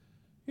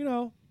 you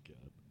know.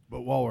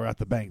 But while we're at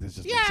the bank, this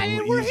just Yeah, makes it a I mean,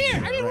 little we're easier, here. I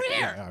mean, right? we're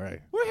here. Yeah, all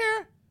right. We're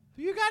here.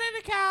 You got an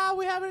account.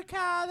 We have an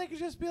account. They could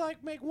just be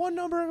like, make one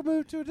number,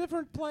 move to a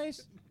different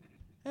place,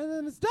 and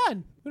then it's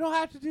done. We don't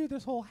have to do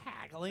this whole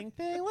haggling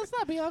thing. Let's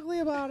not be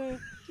ugly about it.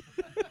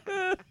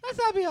 Let's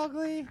not be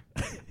ugly.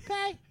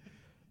 Okay?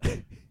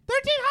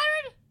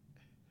 1,300?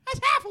 That's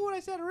half of what I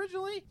said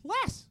originally.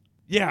 Less.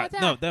 Yeah, How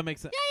about no, that? that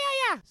makes sense.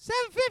 Yeah.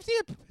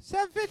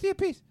 750 a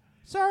piece.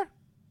 Sir,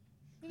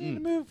 you need to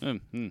move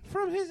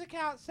from his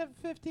account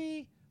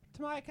 750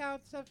 to my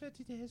account,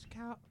 750 to his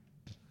account.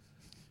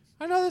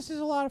 I know this is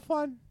a lot of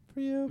fun for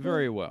you. but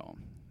Very well.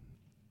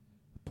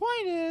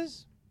 point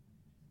is,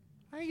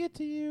 I get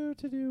to you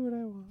to do what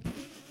I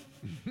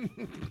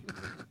want.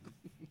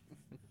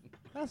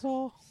 That's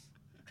all.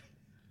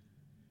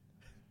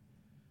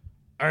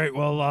 All right,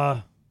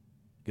 well,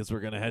 guess we're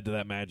going to head to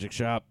that magic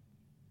shop.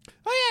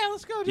 Oh yeah,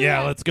 let's go do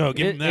Yeah, that. let's go.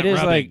 Give him that it is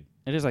rubbing.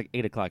 it is like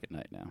 8 o'clock at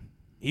night now.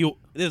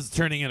 This is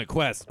turning in a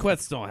quest.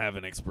 Quests don't have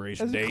an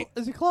expiration Is date.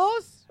 it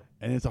closed?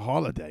 And it's a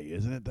holiday,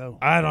 isn't it, though?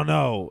 I don't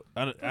know.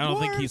 I don't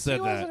think he Dwarves,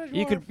 said wasn't that. a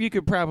You dwarf.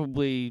 could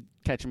probably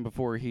catch him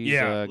before he's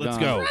Yeah, let's gone.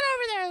 go. Run over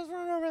there. Let's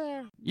run over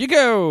there. You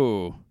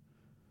go.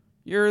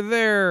 You're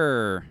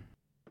there.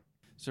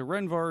 So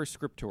Renvar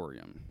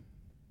Scriptorium.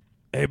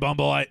 Hey,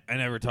 Bumble, I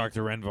never talked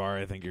to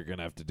Renvar. I think you're going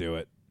to have to do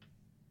it.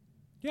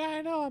 Yeah,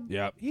 I know him.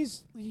 Yep. You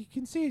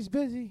can see he's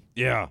busy.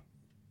 Yeah.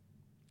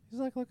 He's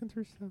like looking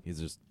through stuff. He's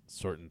just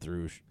sorting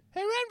through.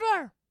 Hey,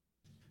 Renvar!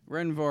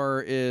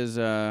 Renvar is,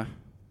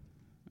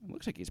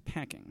 looks like he's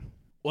packing.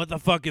 What the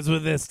fuck is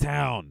with this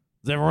town?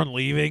 Is everyone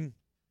leaving?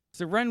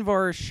 So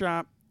Renvar's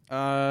shop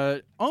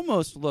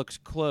almost looks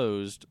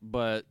closed,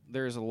 but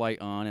there's a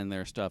light on and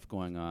there's stuff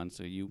going on.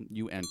 So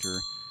you enter,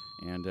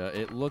 and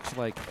it looks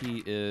like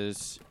he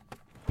is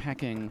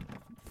packing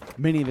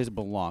many of his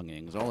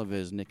belongings. All of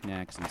his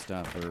knickknacks and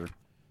stuff are,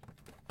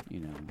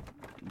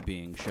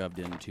 being shoved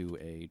into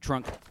a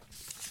trunk.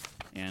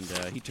 And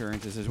he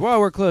turns and says, "Well,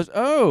 we're closed."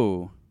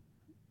 Oh,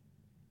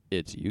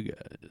 it's you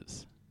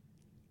guys.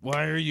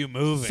 Why are you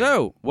moving?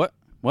 So what?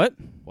 What?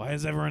 Why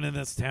is everyone in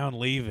this town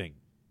leaving?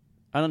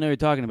 I don't know what you're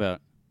talking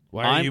about.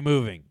 Why are you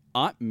moving?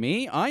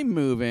 Me? I'm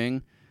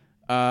moving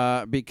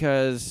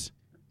because,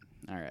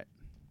 all right.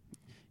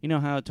 You know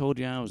how I told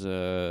you I was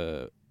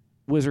a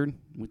wizard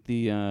with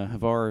the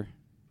Havar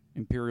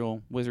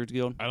Imperial Wizards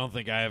Guild? I don't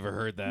think I ever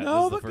heard that.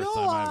 No, this is but the first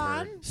go time I've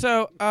on. heard.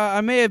 So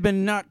I may have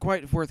been not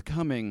quite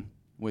forthcoming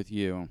with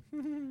you.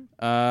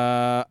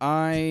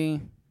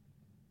 I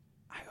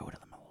owed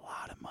them a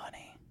lot of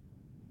money.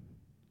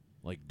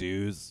 Like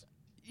dues?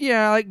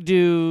 Yeah, like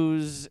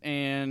dues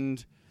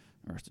and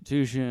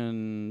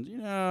restitution,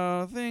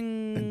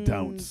 things. And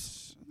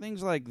don'ts.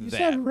 Things like You that.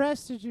 said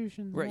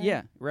restitution. Right, right?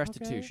 yeah,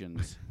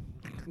 restitutions.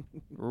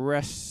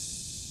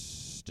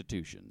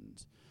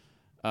 Restitutions.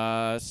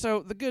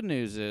 So the good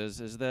news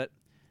is that,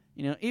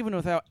 even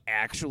without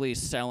actually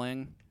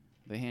selling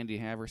the handy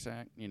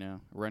haversack,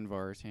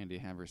 Renvar's handy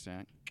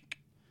haversack,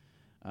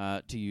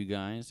 to you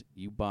guys,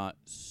 you bought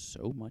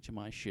so much of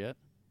my shit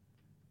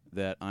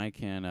that I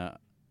can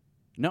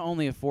not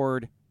only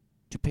afford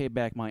to pay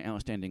back my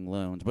outstanding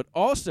loans, but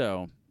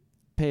also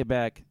pay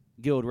back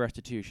guild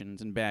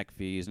restitutions and back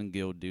fees and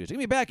guild dues. It's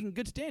going to be back in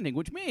good standing,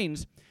 which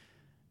means,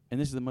 and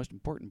this is the most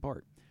important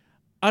part,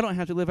 I don't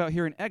have to live out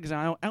here in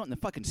exile out in the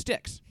fucking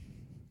sticks.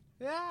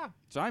 Yeah.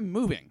 So I'm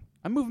moving.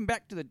 I'm moving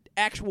back to the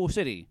actual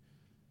city.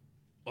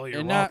 Well, you're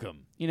And not,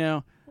 welcome.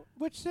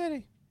 Which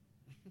city?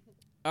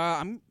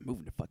 I'm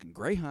moving to fucking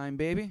Greyheim,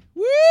 baby.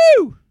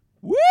 Woo!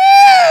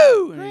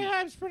 Woo! And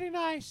Greyheim's pretty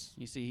nice.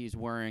 you see he's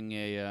wearing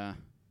a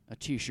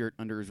T-shirt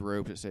under his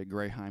robe that said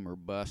Greyheim or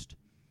bust.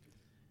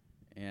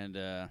 And,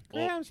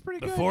 Greyheim's pretty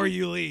good. Before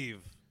you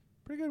leave,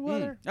 Pretty good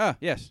weather.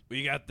 yes.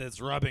 we got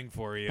this rubbing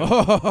for you.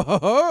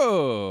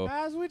 Oh,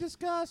 As we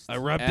discussed. I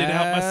rubbed it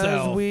out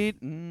myself.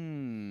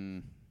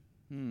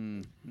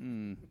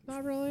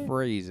 Not really.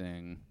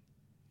 Phrasing.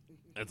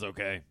 It's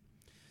okay.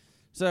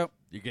 So,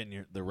 You're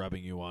getting the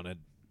rubbing you wanted.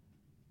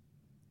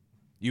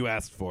 You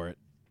asked for it.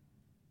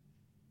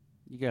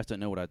 you guys don't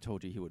know what I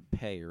told you he would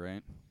pay,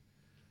 right?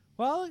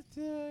 Well,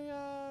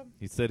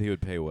 He said he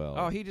would pay well.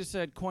 Oh, he just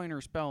said coin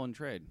or spell and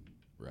trade.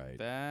 right.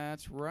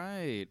 That's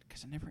right,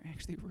 because I never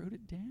actually wrote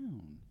it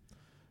down.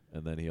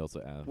 And then he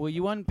also asked. Well,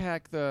 you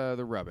unpack the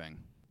rubbing.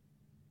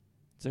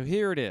 So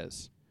here it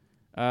is.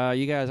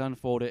 You guys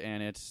unfold it,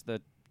 and it's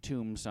the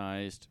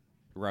tomb-sized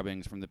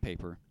rubbings from the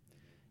paper.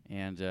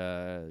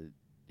 And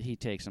he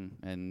takes them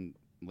and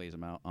lays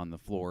them out on the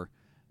floor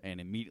and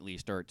immediately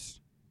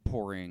starts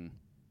pouring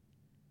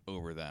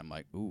over them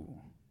like, ooh.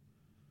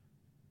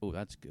 Ooh,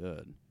 that's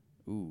good.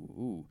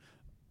 Ooh.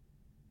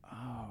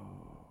 Oh,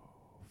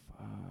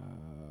 fuck.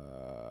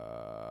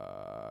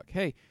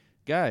 Hey,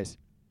 guys,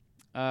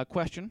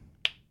 question.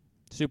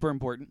 Super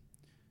important.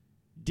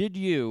 Did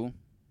you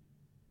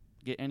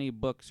get any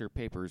books or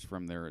papers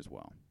from there as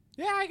well?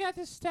 yeah, I got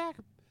this stack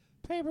of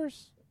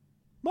papers.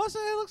 Most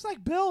of it looks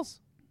like bills.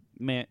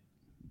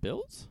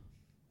 Bills?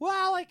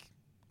 Well, like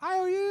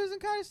IOUs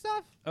and kind of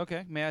stuff.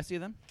 Okay, may I see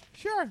them?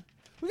 Sure.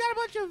 We got a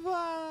bunch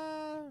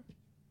of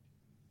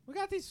we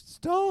got these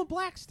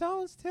black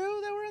stones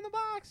too that were in the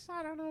box.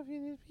 I don't know if you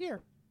need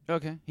here.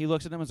 Okay. He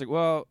looks at them and is like,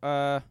 well,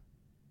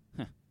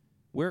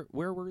 where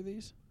were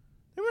these?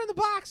 They were in the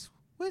box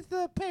with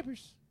the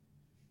papers.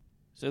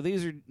 So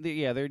these are,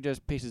 they're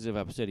just pieces of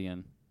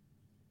obsidian.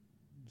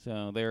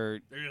 So they're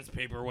just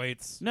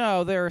paperweights.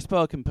 No, they're a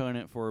spell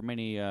component for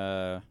many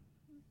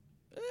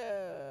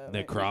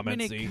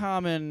Necromancy. many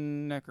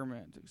common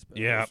necromantic spells.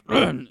 Yeah.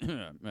 Well,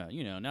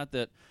 not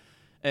that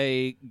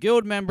a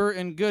guild member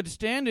in good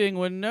standing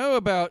would know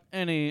about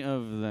any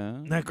of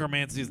them.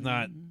 Necromancy's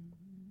not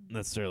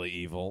necessarily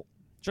evil.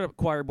 Shut up,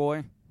 choir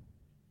boy.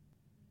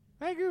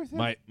 I agree with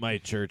him. My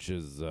church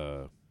is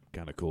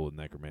kind of cool with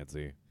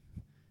necromancy.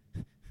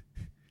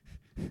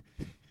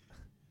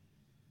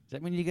 Does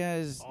that mean you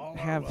guys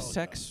have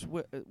sex?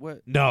 What?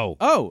 No.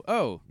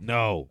 Oh.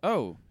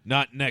 No.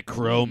 Not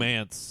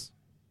necromance.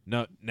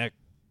 No,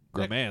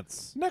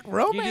 necromance.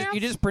 Necromance. You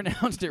just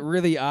pronounced it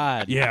really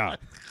odd. Yeah.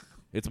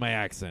 It's my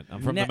accent.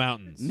 I'm from the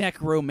mountains.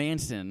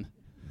 Necromancing.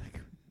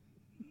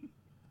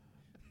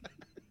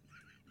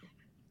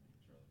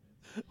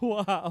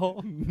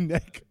 Wow.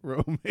 Neck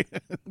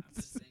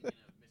romance.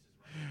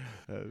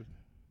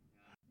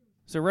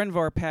 So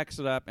Renvar packs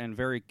it up and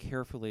very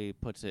carefully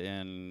puts it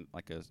in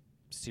like a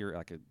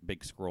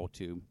big scroll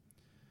tube.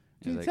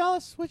 Can He's you like, tell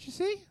us what you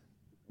see?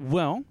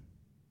 well,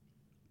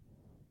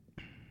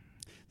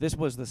 this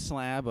was the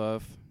slab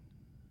of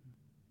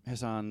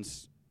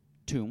Hassan's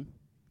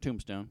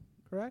tombstone,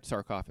 Correct?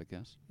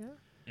 sarcophagus, Yeah.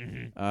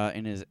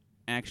 and is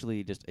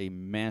actually just a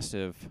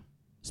massive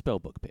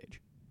spellbook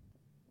page.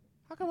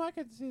 How come I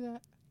couldn't see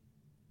that?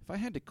 If I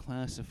had to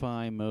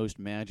classify most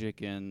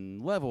magic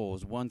in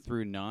levels 1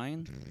 through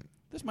 9,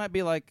 this might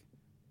be like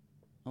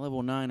a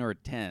level 9 or a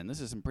 10. This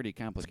is some pretty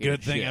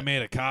complicated Good thing shit. I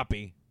made a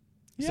copy.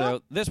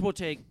 So this will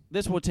take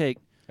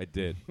I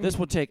did. this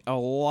will take a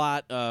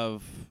lot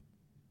of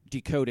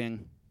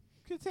decoding,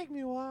 Could take me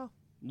a while.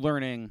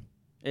 learning.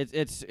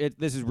 This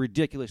is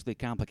ridiculously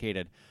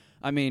complicated.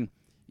 I mean,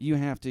 you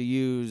have to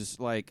use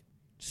like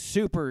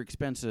super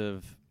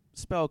expensive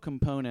spell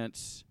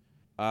components.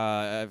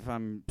 If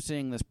I'm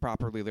seeing this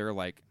properly, there are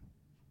like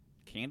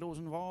candles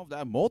involved.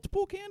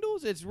 Multiple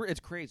candles. It's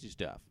crazy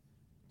stuff.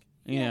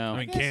 You Yeah, know. I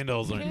mean, guess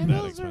candles aren't that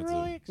Candles are expensive.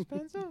 really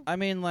expensive. I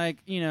mean, like,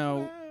 you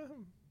know.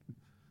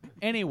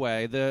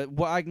 Anyway,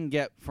 what I can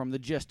get from the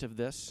gist of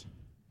this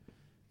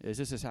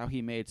is how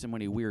he made so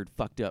many weird,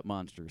 fucked up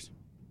monsters.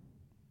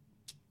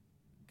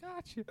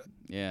 Gotcha.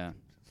 Yeah.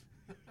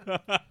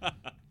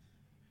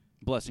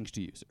 Blessings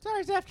to you, sir.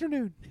 Sorry, it's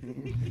afternoon.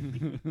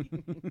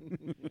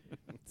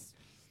 It's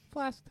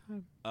flask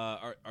time.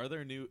 Are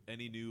there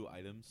any new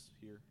items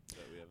here that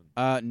we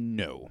haven't?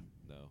 No.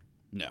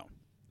 No.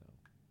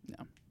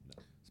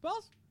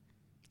 Spells?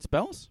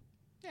 Spells?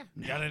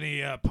 Got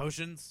any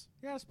potions?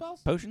 You got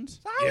spells? Potions?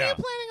 So how are Yeah. you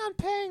planning on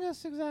paying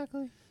us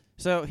exactly?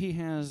 So he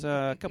has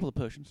a couple of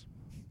potions.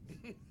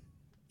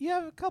 You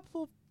have a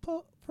couple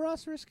for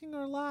us risking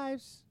our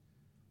lives,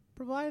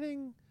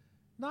 providing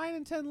 9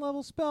 and 10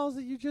 level spells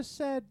that you just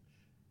said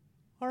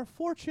are a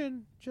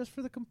fortune just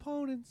for the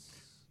components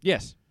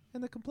Yes.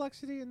 and the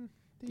complexity and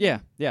the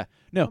Yeah.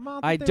 No,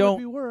 amount that I they don't.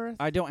 would be worth.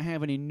 I don't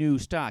have any new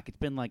stock. It's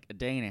been like a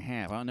day and a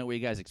half. I don't know what you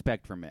guys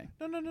expect from me.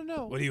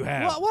 No. What do you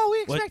have? Well,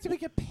 we What- expect to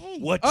get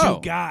paid. What Oh.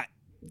 you got?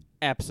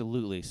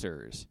 Absolutely,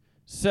 sirs.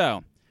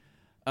 So,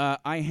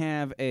 I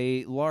have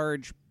a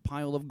large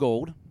pile of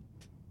gold.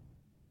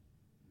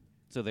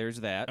 So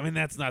there's that. I mean,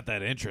 that's not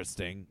that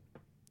interesting.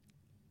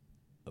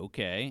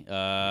 Okay.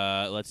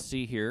 Let's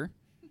see here.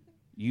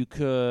 You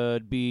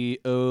could be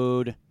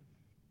owed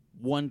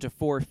 1 to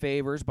 4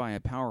 favors by a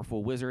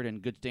powerful wizard in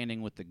good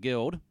standing with the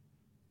guild.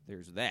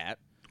 There's that.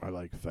 I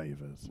like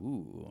favors.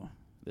 Ooh.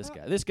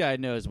 This guy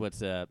knows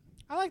what's up.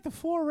 I like the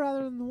 4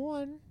 rather than the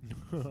 1.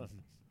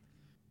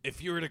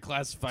 If you were to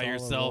classify It's all a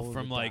yourself roll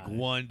from of the like die.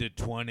 1 to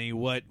 20,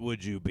 what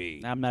would you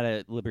be? I'm not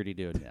at liberty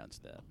to announce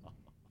that.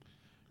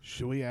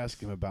 Should we ask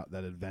him about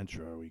that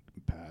adventurer we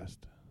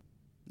passed?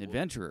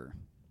 Adventurer.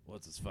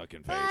 What's his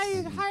fucking He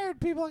face? hired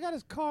people. I got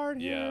his card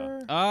Yeah.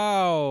 here.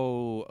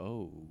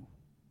 Oh.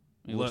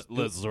 He looks,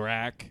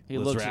 Lazrak. he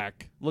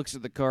looks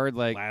at the card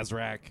like,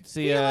 Lazrak.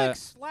 see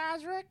Felix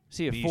Lazarek.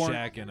 see a Bishak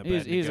foreign. and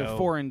He's a Abednego.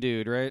 foreign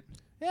dude, right?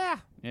 Yeah.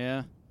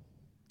 Yeah.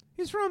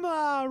 He's from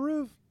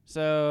Roof.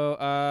 So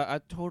I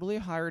totally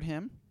hired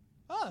him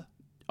Oh.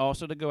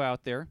 also to go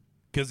out there.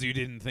 Because you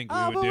didn't think we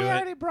Oh, would but do we it.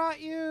 already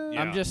brought you.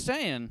 Yeah. I'm just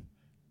saying.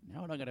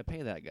 Now we're not gonna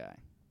pay that guy.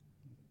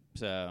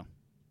 So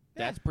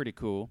that's pretty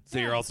cool. So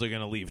you're also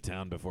going to leave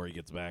town before he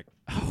gets back.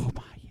 Oh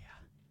my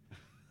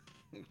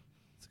yeah.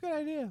 It's a good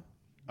idea.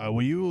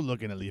 Were you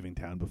looking at leaving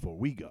town before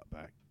we got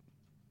back?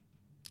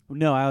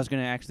 No, I was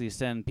gonna actually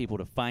send people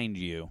to find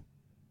you.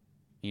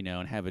 You know,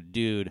 and have a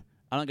dude.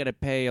 I don't gotta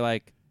pay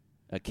like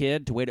a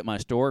kid to wait at my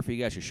store for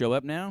you guys to show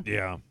up now.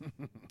 Yeah.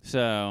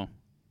 So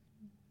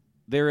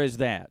there is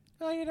that.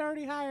 Well, you'd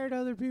already hired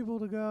other people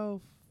to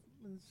go,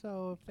 and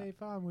so if they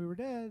found we were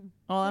dead,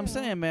 All I'm Yeah.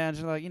 saying, man,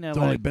 is like, you know, It's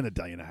only like, been a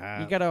day and a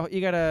half.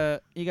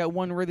 you got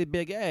one really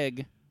big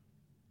egg.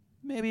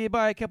 Maybe you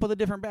buy a couple of the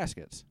different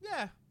baskets.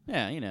 yeah.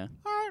 Yeah, you know.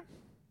 All right.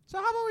 So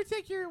how about we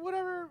take your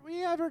whatever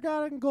we ever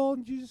got in gold,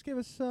 and you just give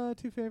us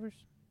 2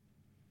 favors?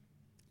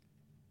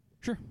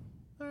 Sure.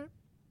 All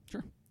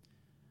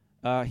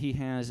right. He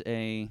has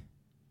a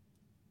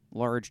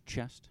large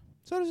chest.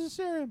 So does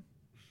Assyrium.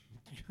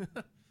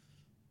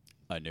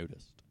 I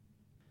noticed.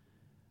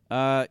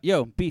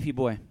 Yo, beefy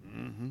boy.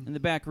 Mm-hmm. In the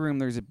back room,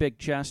 there's a big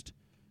chest,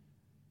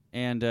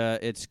 and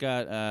it's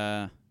got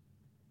a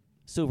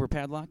silver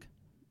padlock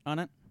on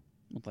it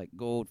with like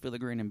gold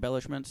filigree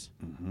embellishments.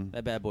 Mm-hmm.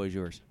 That bad boy's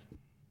yours.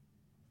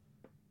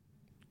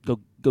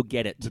 Go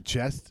get it. The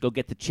chest? Go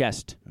get the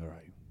chest. All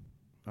right.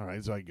 All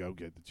right, so I go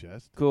get the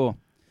chest. Cool.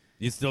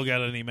 You still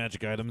got any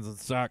magic items in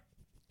stock?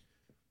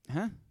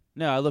 Huh?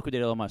 No, I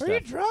liquidated all my Are you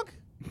stuff. drunk?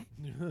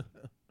 I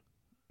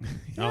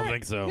don't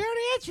think so. You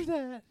already answered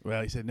that.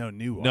 Well, he said no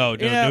new one. No,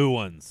 Yeah. new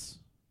ones.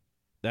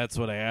 That's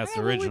what I asked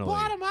Yeah, well, originally. we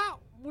bought them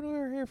out when we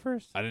were here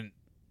first. I didn't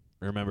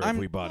remember I'm- if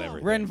we bought Oh.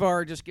 everything.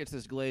 Renvar just gets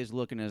this glazed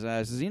look in his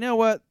eyes. Says, "You know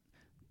what?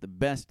 The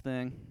best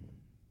thing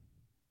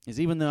is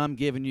even though I'm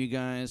giving you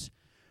guys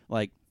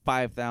like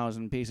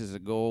 5,000 pieces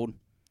of gold,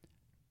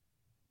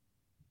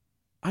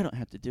 I don't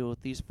have to deal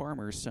with these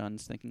farmers'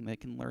 sons thinking they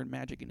can learn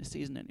magic in a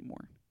season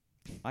anymore.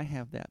 I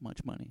have that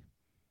much money.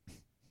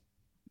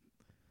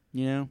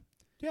 You know?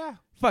 Yeah.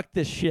 Fuck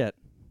this shit.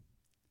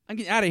 I'm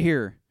getting out of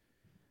here.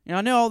 You know,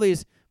 I know all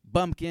these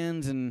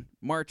bumpkins and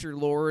marcher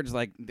lords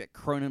like that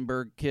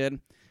Cronenberg kid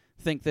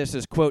think this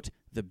is, quote,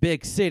 the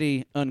big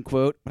city,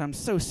 unquote, but I'm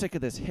so sick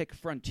of this hick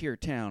frontier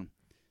town.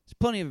 There's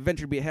plenty of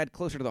adventure to be had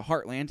closer to the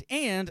heartland,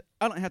 and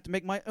I don't have to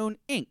make my own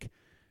ink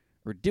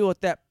or deal with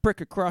that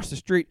prick across the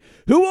street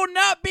who will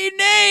not be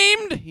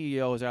named, he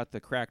yells out the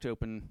cracked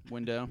open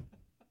window.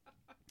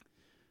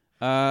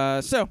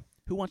 So,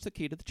 who wants the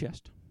key to the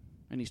chest?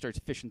 And he starts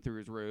fishing through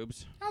his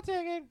robes. I'll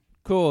take it.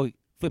 Cool. He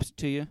flips it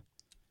to you.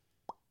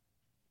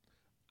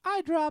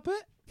 I drop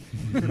it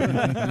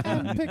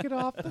and pick it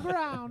off the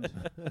ground.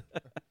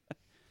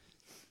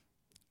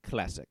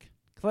 Classic.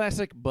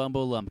 Classic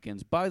Bumble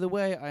Lumpkins. By the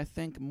way, I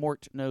think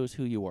Mort knows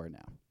who you are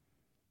now.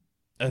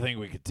 I think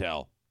we could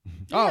tell.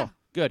 Oh,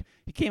 good.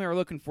 He came here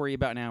looking for you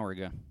about an hour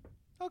ago.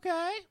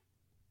 Okay.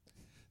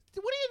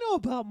 What do you know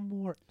about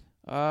Mort?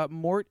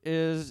 Mort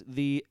is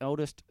the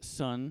eldest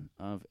son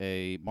of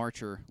a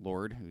marcher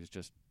lord who's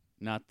just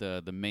not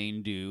the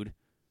main dude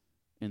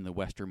in the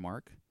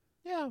Westermark,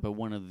 Yeah. but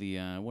one of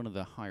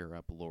the higher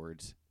up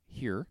lords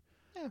here.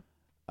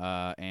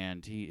 Yeah.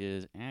 And he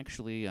is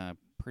actually a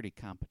pretty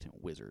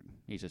competent wizard.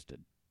 He's just a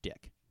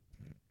dick.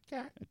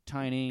 Okay. A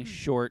tiny,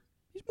 short.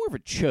 He's more of a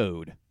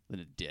chode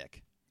than a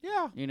dick.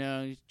 Yeah. You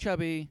know, he's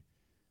chubby,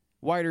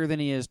 wider than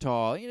he is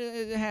tall. You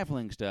know,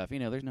 halfling stuff. You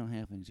know, there's no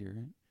halflings here,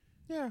 right?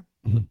 Yeah.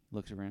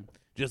 Looks around.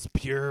 Just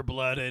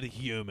pure-blooded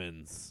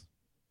humans.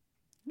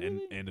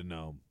 Really? And a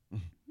gnome.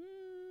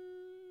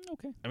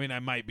 Okay. I mean, I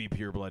might be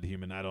pure-blood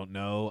human. I don't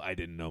know. I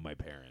didn't know my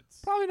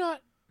parents. Probably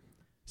not.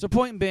 So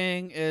point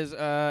being is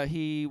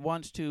he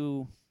wants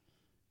to,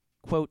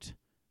 quote,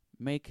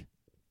 make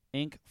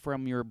ink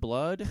from your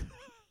blood,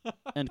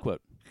 end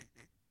quote.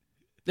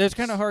 It's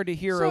kind of hard to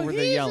hear so over the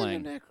he's yelling.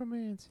 into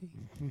necromancy.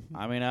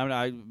 I mean,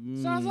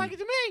 Sounds like it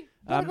to me.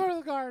 Better go to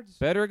the guards.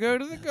 better go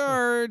to the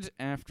guards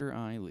after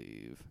I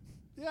leave.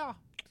 Yeah.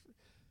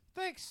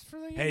 Thanks for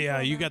the Hey, info,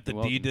 you man. got the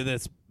You're deed to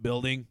this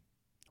building?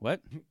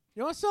 What?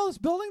 You want to sell this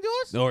building to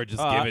us? Or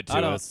just give it to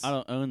I don't, us? I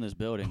don't own this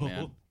building,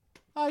 man.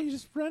 Oh, you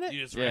just rent it?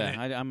 You just Yeah,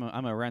 rent it.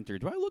 I'm a renter.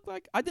 Do I look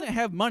like I didn't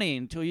have money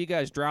until you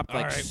guys dropped All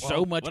like right,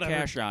 so well, much whatever.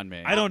 cash on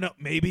me? I don't know.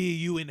 Maybe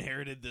you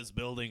inherited this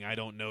building. I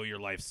don't know your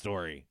life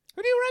story.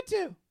 Who do you rent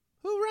to?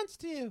 Who rents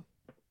to you?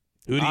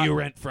 Who do you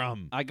rent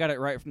from? I got it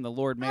right from the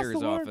Lord That's the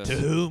Mayor's Lord. office. To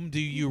whom do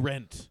you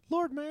rent?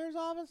 Lord Mayor's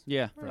office?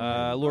 Yeah,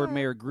 Alright. Lord Alright.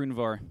 Mayor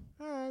Grunvar.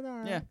 All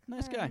right. Yeah,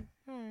 nice guy.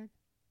 All right.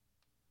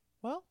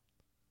 Well,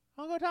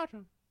 I'll go talk to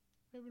him.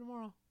 Maybe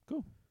tomorrow.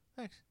 Cool.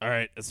 Thanks. All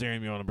right,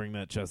 Assyrian, you want to bring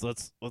that chest?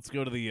 Let's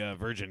go to the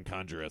Virgin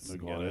Conjuress I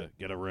and got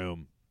get a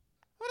room.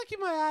 I'm going to keep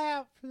my eye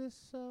out for this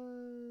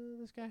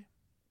guy.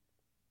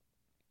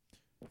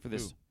 For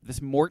this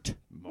Mort.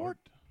 Mort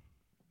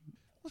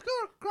Let's go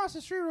across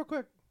the street real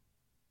quick.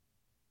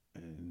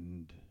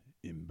 and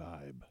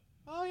imbibe.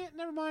 Oh, yeah,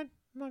 never mind.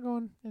 I'm not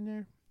going in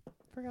there.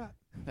 Forgot.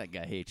 That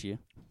guy hates you.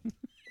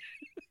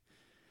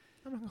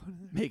 I'm not going in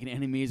there. Making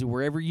enemies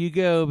wherever you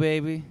go,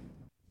 baby.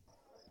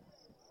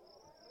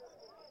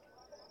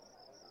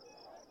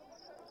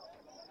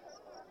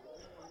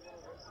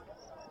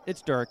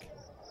 It's dark.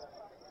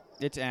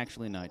 It's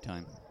actually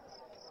nighttime.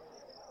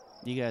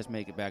 You guys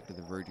make it back to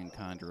the Virgin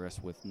Conjuress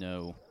with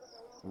no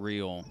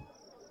real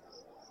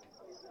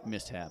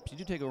mishaps. You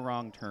do take a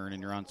wrong turn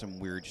and you're on some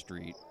weird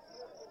street.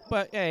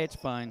 But, hey, it's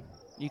fine.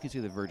 You can see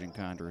the Virgin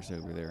Conjuress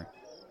over there.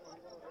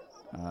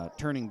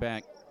 Turning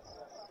back,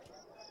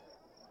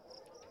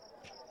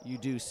 you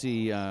do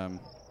see, I'll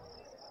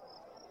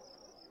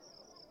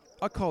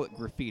call it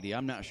graffiti.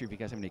 I'm not sure if you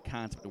guys have any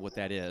concept of what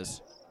that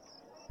is.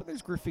 But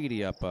there's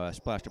graffiti up,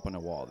 splashed up on the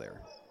wall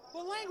there.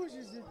 What language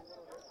is it?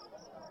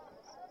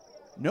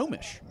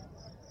 Gnomish.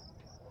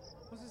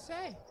 What's it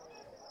say?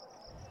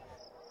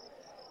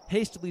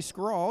 Hastily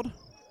scrawled,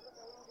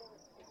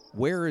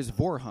 where is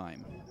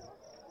Vorheim?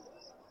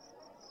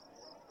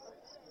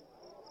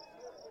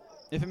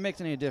 If it makes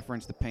any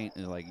difference, the paint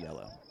is like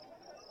yellow.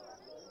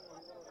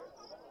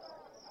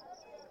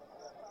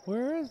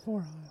 Where is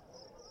Vorheim?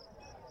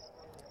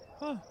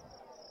 Huh.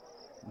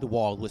 The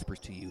wall whispers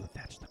to you,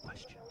 that's the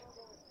question.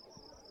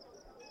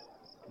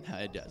 No,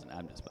 it doesn't.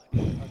 I'm just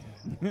fucking.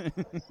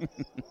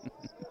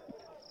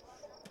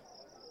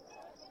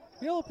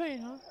 Yellow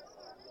paint, huh?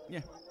 Yeah.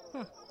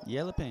 Huh.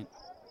 Yellow paint.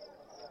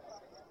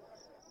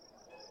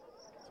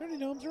 Is there any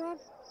gnomes around?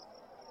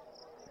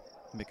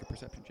 Make a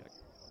perception check.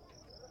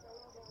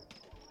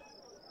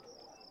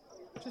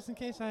 Just in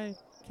case I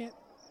can't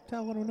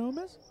tell what a gnome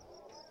is?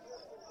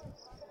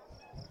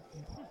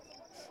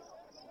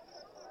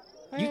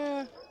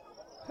 I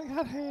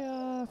got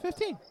a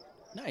 15.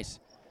 Nice.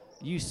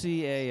 You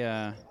see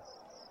a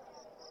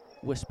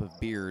wisp of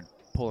beard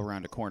pull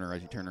around a corner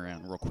as you turn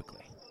around real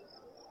quickly.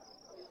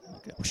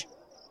 Okay. Whoosh.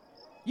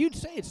 You'd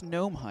say it's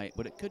gnome height,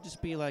 but it could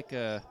just be like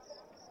a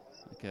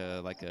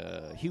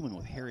human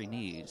with hairy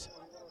knees.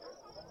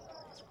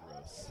 That's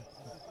gross.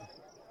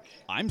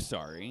 I'm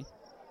sorry.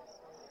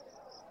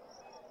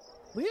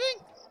 Leaving?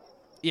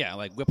 Yeah,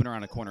 like whipping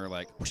around a corner,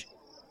 like. Whoosh.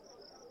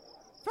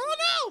 Fellow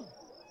gnome!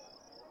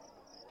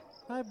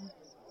 I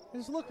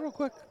just look real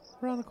quick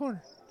around the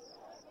corner.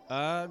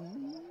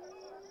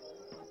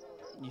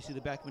 You see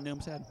the back of a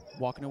gnome's head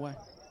walking away.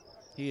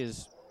 He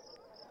is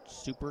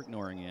super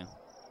ignoring you.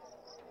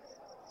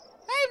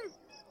 Hey,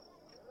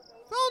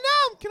 fellow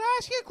gnome, can I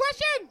ask you a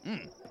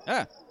question?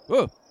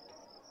 Whoa.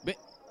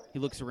 He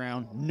looks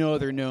around. No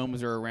other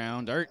gnomes are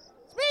around. It's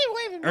me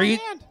waving my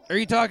hand. Are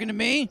you talking to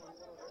me?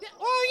 Yeah,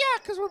 well, yeah,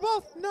 because we're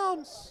both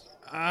gnomes.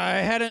 I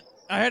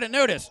hadn't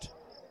noticed.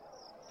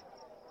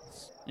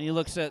 And he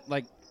looks at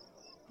like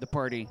the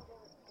party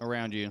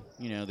around you.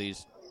 You know,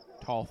 these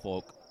tall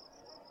folk.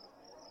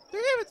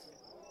 They're humans.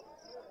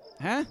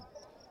 Huh?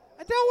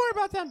 Don't worry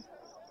about them.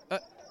 Uh,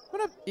 I'm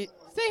gonna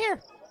stay here.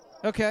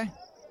 Okay.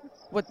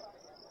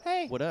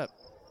 Hey. What up?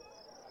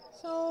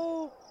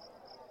 So,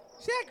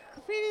 see that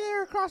graffiti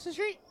there across the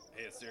street?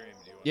 Hey, Asterium,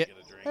 do you want Yeah. to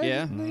get a drink? Hey,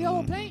 Yeah. The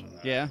yellow paint.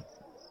 Yeah.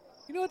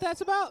 You know what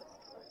that's about?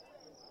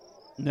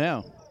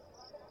 No.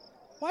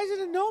 Why is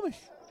it a gnomish?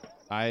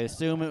 I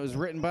assume it was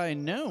written by a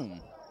gnome.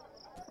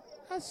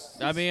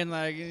 That's I mean,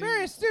 like.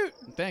 very astute.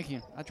 Thank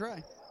you. I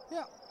try.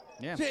 Yeah.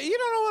 Yeah. So you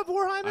don't know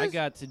what Vorheim is? I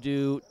got to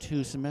do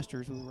 2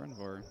 semesters with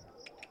Renvar.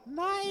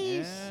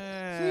 Nice.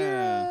 Yeah. So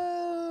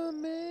you're a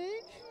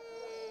mage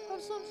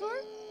of some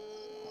sort?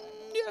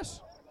 Yes.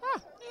 Ah,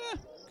 Yeah.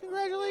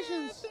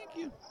 congratulations. Thank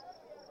you.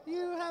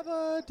 You have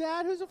a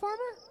dad who's a farmer?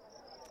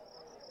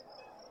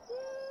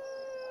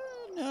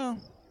 No.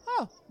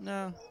 Oh,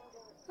 No.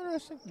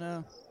 interesting.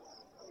 No.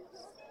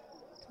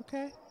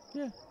 Okay.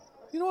 Yeah.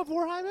 You know what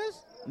Vorheim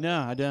is?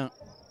 No, I don't.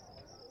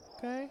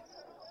 Okay.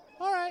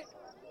 All right.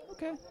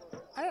 Okay.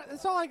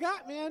 That's all I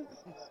got, man.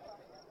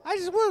 I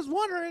just was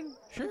wondering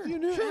Sure. if you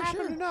knew, sure,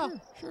 happened sure, to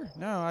know. Sure.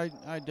 No,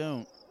 I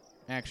don't.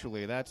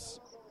 Actually, that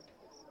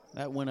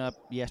went up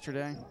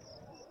yesterday.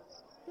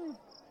 Hmm.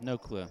 No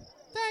clue.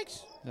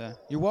 Thanks.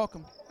 You're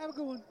welcome. Have a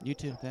good one. You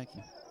too. Thank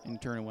you. And you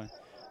turn away.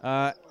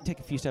 Take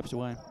a few steps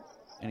away,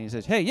 and he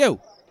says, "Hey, yo,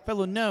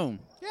 fellow gnome."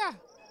 Yeah.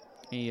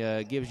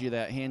 He gives you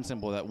that hand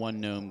symbol that one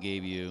gnome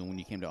gave you when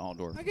you came to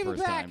Altdorf I the give it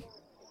first back. time.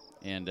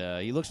 And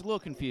he looks a little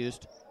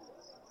confused,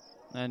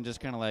 and just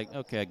kind of like,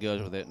 okay,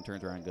 goes with it, and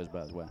turns around and goes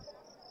about his way.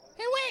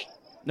 Hey, wait.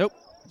 Nope,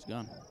 he's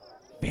gone.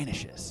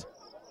 Vanishes.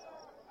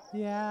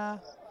 Yeah.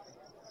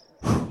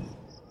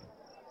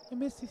 A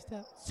misty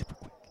step. Super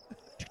quick.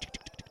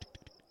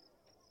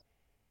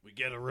 We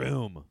get a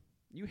room.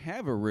 You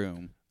have a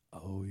room.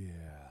 Oh,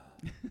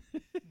 yeah.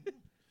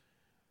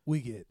 We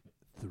get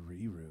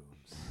 3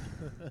 rooms.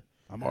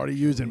 I'm already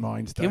using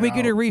mine. Stay Can we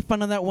get a out.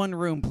 refund on that one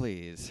room,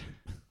 please?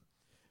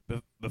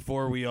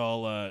 Before we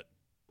all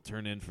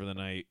turn in for the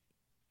night,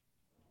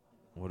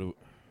 what do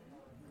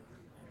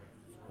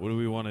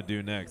we want to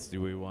do next?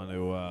 Do we want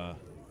to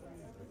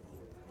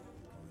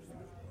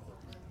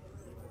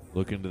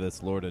look into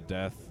this Lord of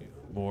Death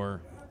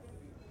more?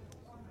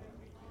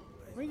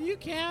 I mean, you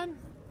can.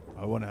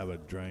 I want to have a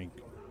drink.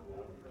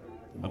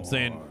 I'm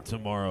saying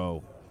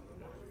tomorrow.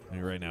 I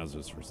mean, right now is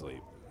just for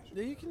sleep.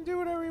 You can do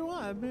whatever you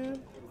want,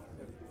 man.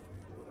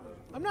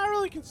 I'm not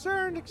really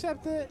concerned,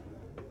 except that,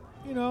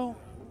 you know,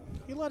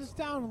 you let us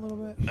down a little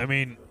bit. I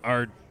mean,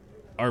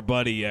 our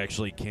buddy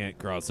actually can't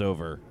cross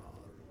over.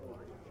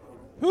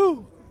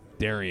 Who?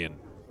 Darian,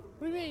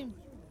 What do you mean?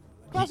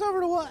 Cross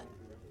over to what?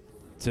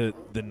 to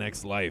the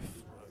next life.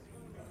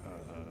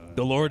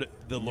 The Lord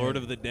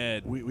of the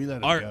Dead. We let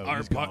him our go. our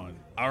He's pa- gone.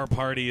 our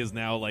party is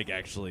now like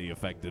actually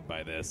affected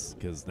by this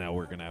because now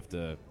we're gonna have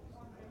to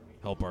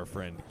help our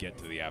friend get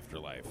to the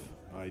afterlife.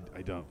 I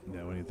don't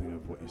know anything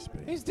of what you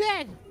speak. He's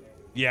dead.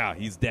 Yeah,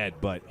 he's dead,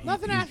 but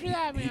Nothing after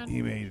that, man.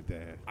 He made it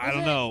there. I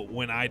don't it. know.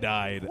 When I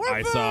died, We're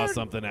I saw food.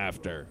 something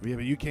after. Yeah,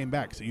 but you came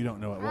back, so you don't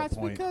know at That's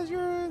what point. because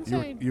you're you were,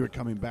 insane. you were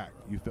coming back.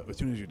 You felt as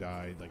soon as you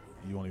died, like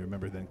you only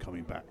remember then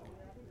coming back.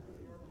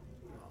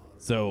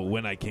 So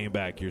when I came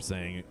back, you're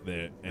saying that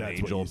an That's what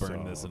angel you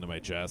burned saw. this into my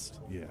chest?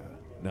 Yeah,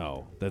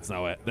 No, that's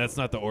not what. That's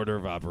not the order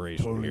of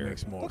operation totally here.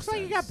 makes more Looks sense.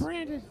 like you got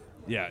branded.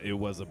 Yeah, it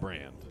was a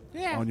brand.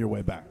 Yeah, on your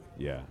way back.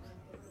 Yeah.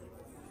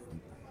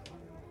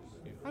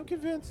 I'm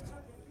convinced.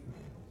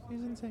 He's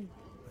insane.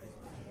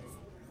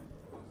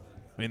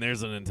 I mean,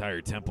 there's an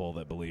entire temple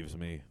that believes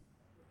me.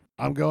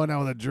 I'm going out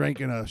with a drink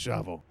and a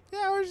shovel.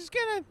 Yeah, we're just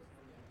gonna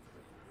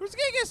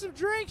get some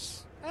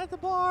drinks at the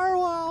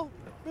bar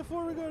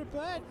before we go to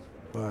bed.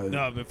 But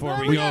No, before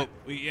No, we we go,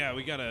 got-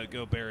 we gotta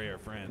go bury our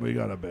friend. we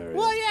gotta bury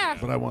Well, it. yeah.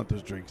 But I want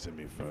those drinks in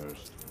me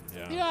first.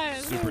 Yeah,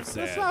 Super that's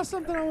sad. not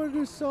something I want to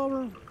do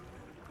sober.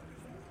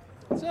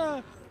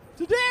 So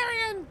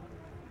Darian,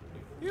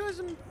 he was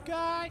a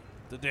guy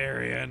The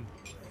Darian.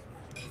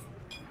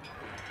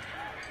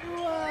 who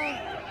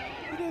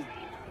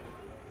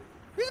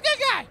he's a good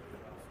guy.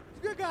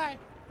 He's a good guy.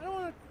 I don't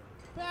want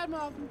to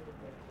badmouth him.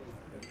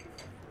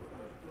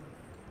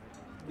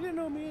 He didn't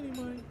owe me any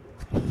money.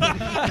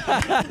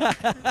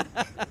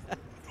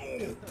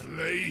 Oh,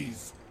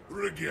 please,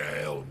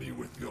 regale me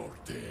with your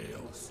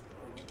tales.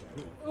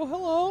 Oh,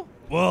 hello.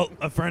 Well,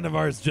 a friend of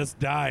ours just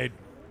died.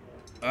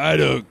 I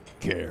don't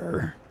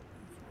care.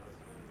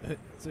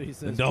 So he Then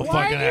says, don't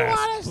Why fucking do you ask.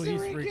 want us to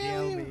please regale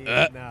regale you? me.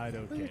 Uh, No, I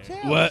don't with your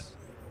care. tales? What?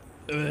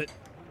 And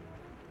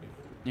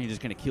he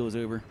just kind of keels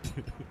over.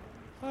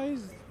 Oh,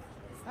 he's...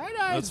 I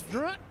know he's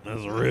drunk.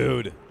 That's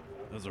rude.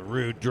 That's a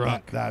rude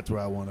drunk. That's where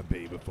I want to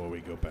be before we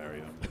go bury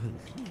him.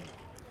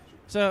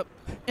 So,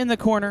 in the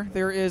corner,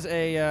 there is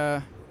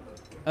a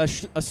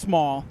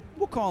small,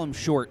 we'll call him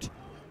short.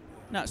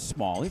 Not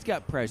small, he's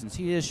got presence.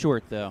 He is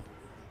short, though.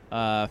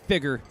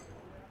 Figure,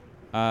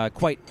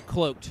 quite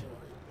cloaked.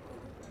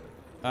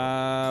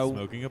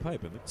 Smoking a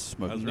pipe in it.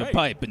 Smoking That's a right.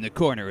 pipe in the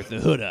corner with the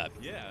hood up.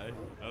 Yeah,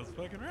 I was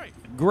fucking right.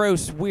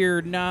 Gross,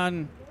 weird,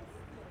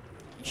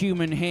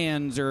 non-human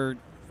hands are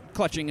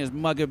clutching his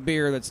mug of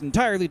beer that's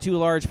entirely too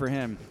large for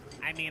him.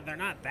 I mean, they're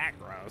not that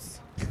gross.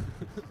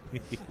 You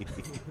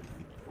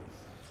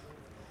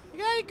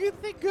got any good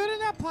thing good in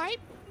that pipe?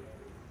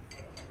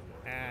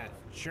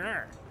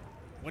 Sure.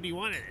 What do you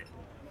want in it?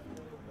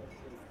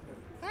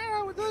 I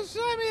don't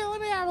know.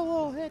 Let me have a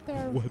little hit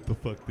there. What the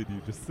fuck did you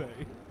just say?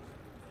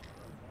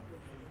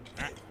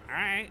 All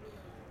right.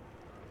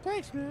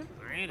 Thanks, man.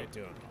 I handed it to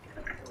him.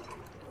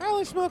 I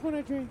only smoke when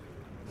I drink.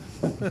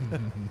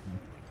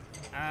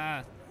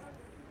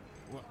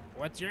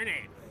 What's your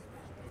name?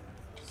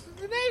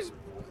 The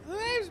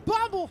name's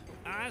Bumble.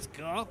 Oh, that's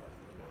cool.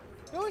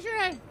 What was your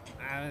name?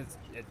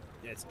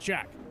 It's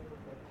Chuck.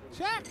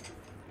 Chuck.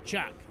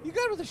 Chuck. You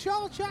good with a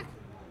shovel, Chuck?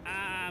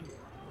 I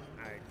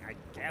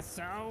guess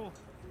so.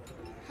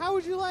 How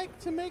would you like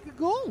to make a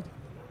gold?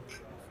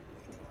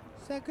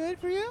 Is that good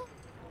for you?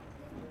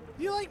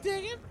 Do you like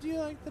digging? Do you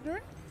like the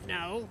dirt?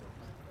 No.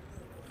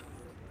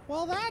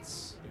 Well,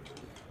 that's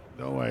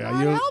Don't worry. not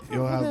helpful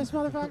You'll for have, this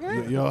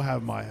motherfucker. you'll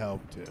have my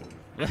help, too.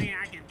 I mean,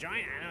 I can join.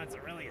 I know it's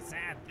a really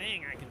sad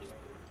thing. I can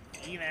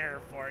just be there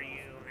for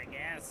you, I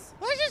guess.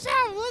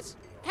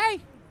 Hey,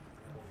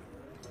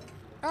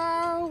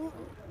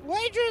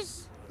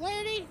 waitress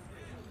lady.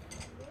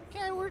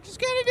 Okay, we're just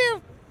gonna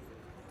do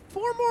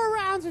 4 more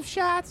rounds of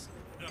shots.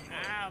 Oh,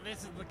 this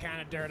is the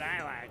kind of dirt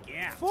I like.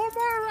 Yeah. 4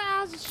 more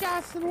rounds of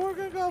shots, and we're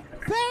gonna go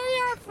bury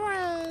our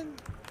friend.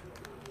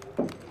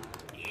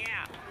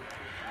 Yeah.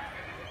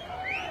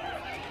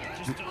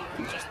 Just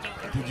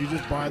don't Did you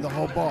just buy the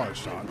whole bar of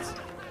shots?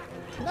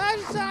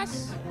 That's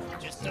us.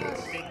 Just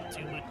don't make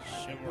too much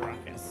of a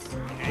ruckus.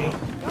 Okay.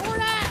 No, we're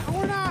not.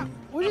 We're not.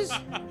 We just.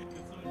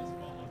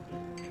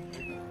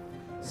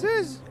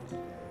 Sis.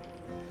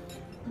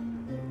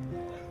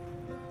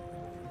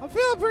 I'm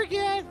feeling pretty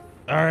good.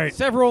 All right.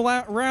 Several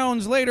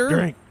rounds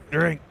later.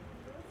 Drink.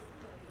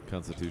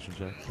 Constitution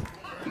check.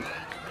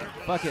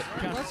 Fuck it.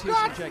 Let's go Constitution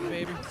out check,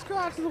 baby. Let's go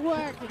out to the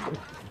wagon.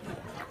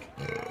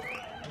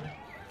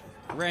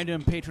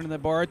 Random patron of the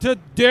bar to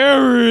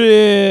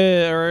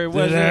Darian, or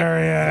was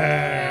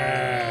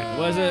Darian.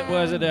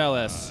 was it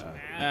Ellis?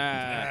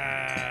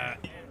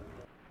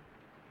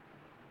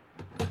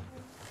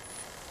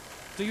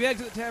 So you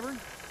exit the tavern,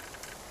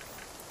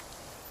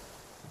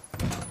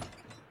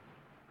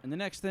 and the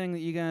next thing that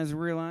you guys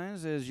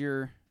realize is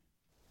you're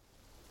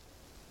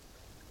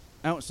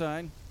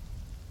outside.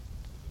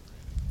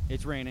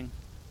 It's raining,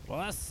 Well,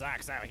 that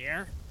sucks out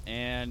here.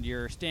 and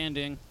you're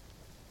standing,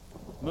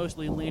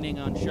 mostly leaning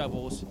on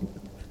shovels,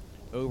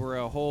 over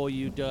a hole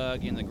you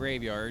dug in the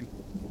graveyard,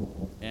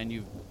 and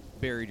you've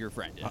buried your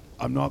friend in.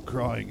 I'm not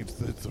crying. It's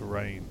the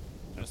rain.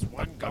 Just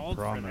one I gold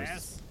for promise.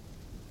 this.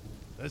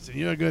 Listen,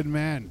 you're a good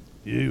man.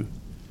 You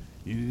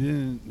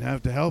didn't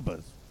have to help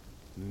us.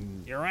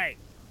 You're right.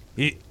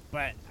 He,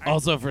 But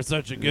also, for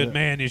such a good Yeah.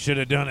 man, you should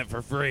have done it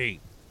for free.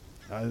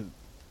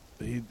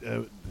 He,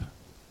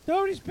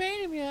 Nobody's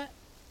paying him yet.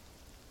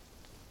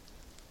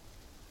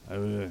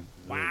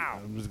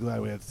 Wow. I'm just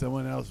glad we had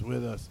someone else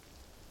with us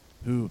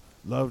who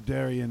loved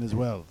Darian as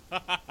well.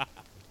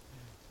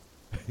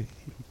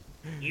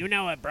 you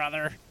know it,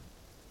 brother.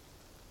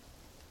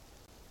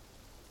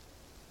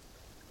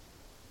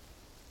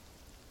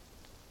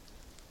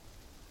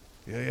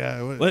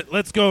 Yeah.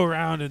 Let's go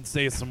around and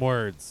say some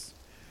words.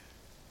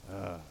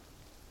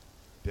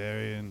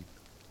 Darian.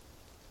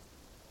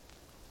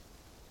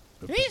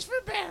 He's for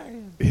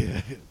burying.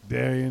 Yeah,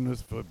 Darian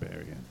was for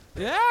Darian.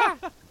 Yeah.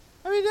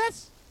 I mean,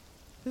 that's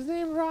his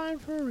name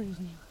rhymed for a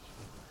reason.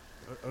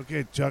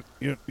 Okay, Chuck,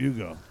 you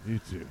go. You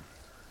too.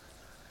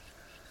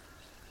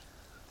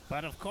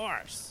 But of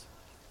course,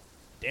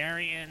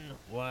 Darian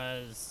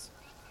was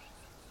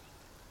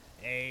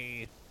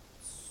a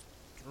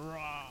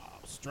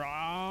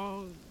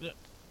strong,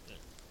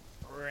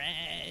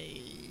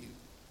 brave.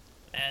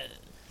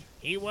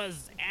 He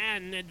was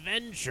an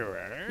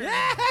adventurer.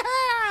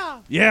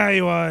 Yeah. Yeah,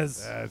 he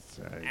was. That's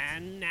right.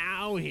 And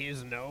now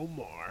he's no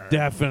more.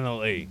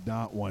 Definitely.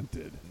 Not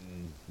wanted.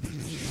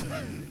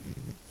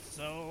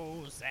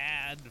 So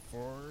sad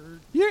for.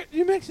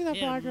 You're mixing up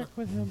Him. Roderick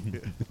with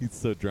him. He's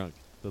so drunk.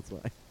 That's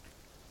why.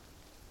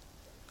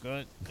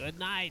 Good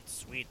night,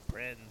 sweet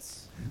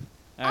prince.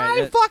 All right,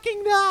 I that-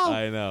 fucking know.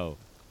 I know.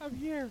 I'm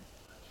here.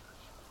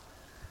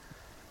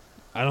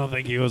 I don't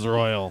think he was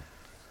royal.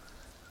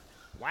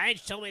 Why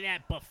didn't you tell me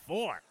that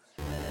before?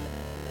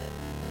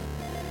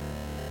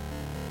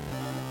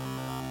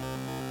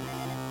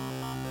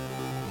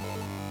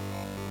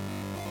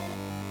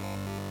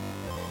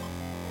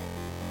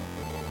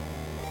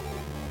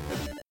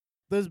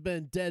 This has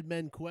been Dead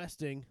Men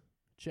Questing.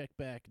 Check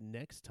back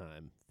next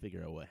time.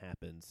 Figure out what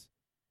happens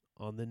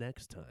on the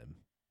next time.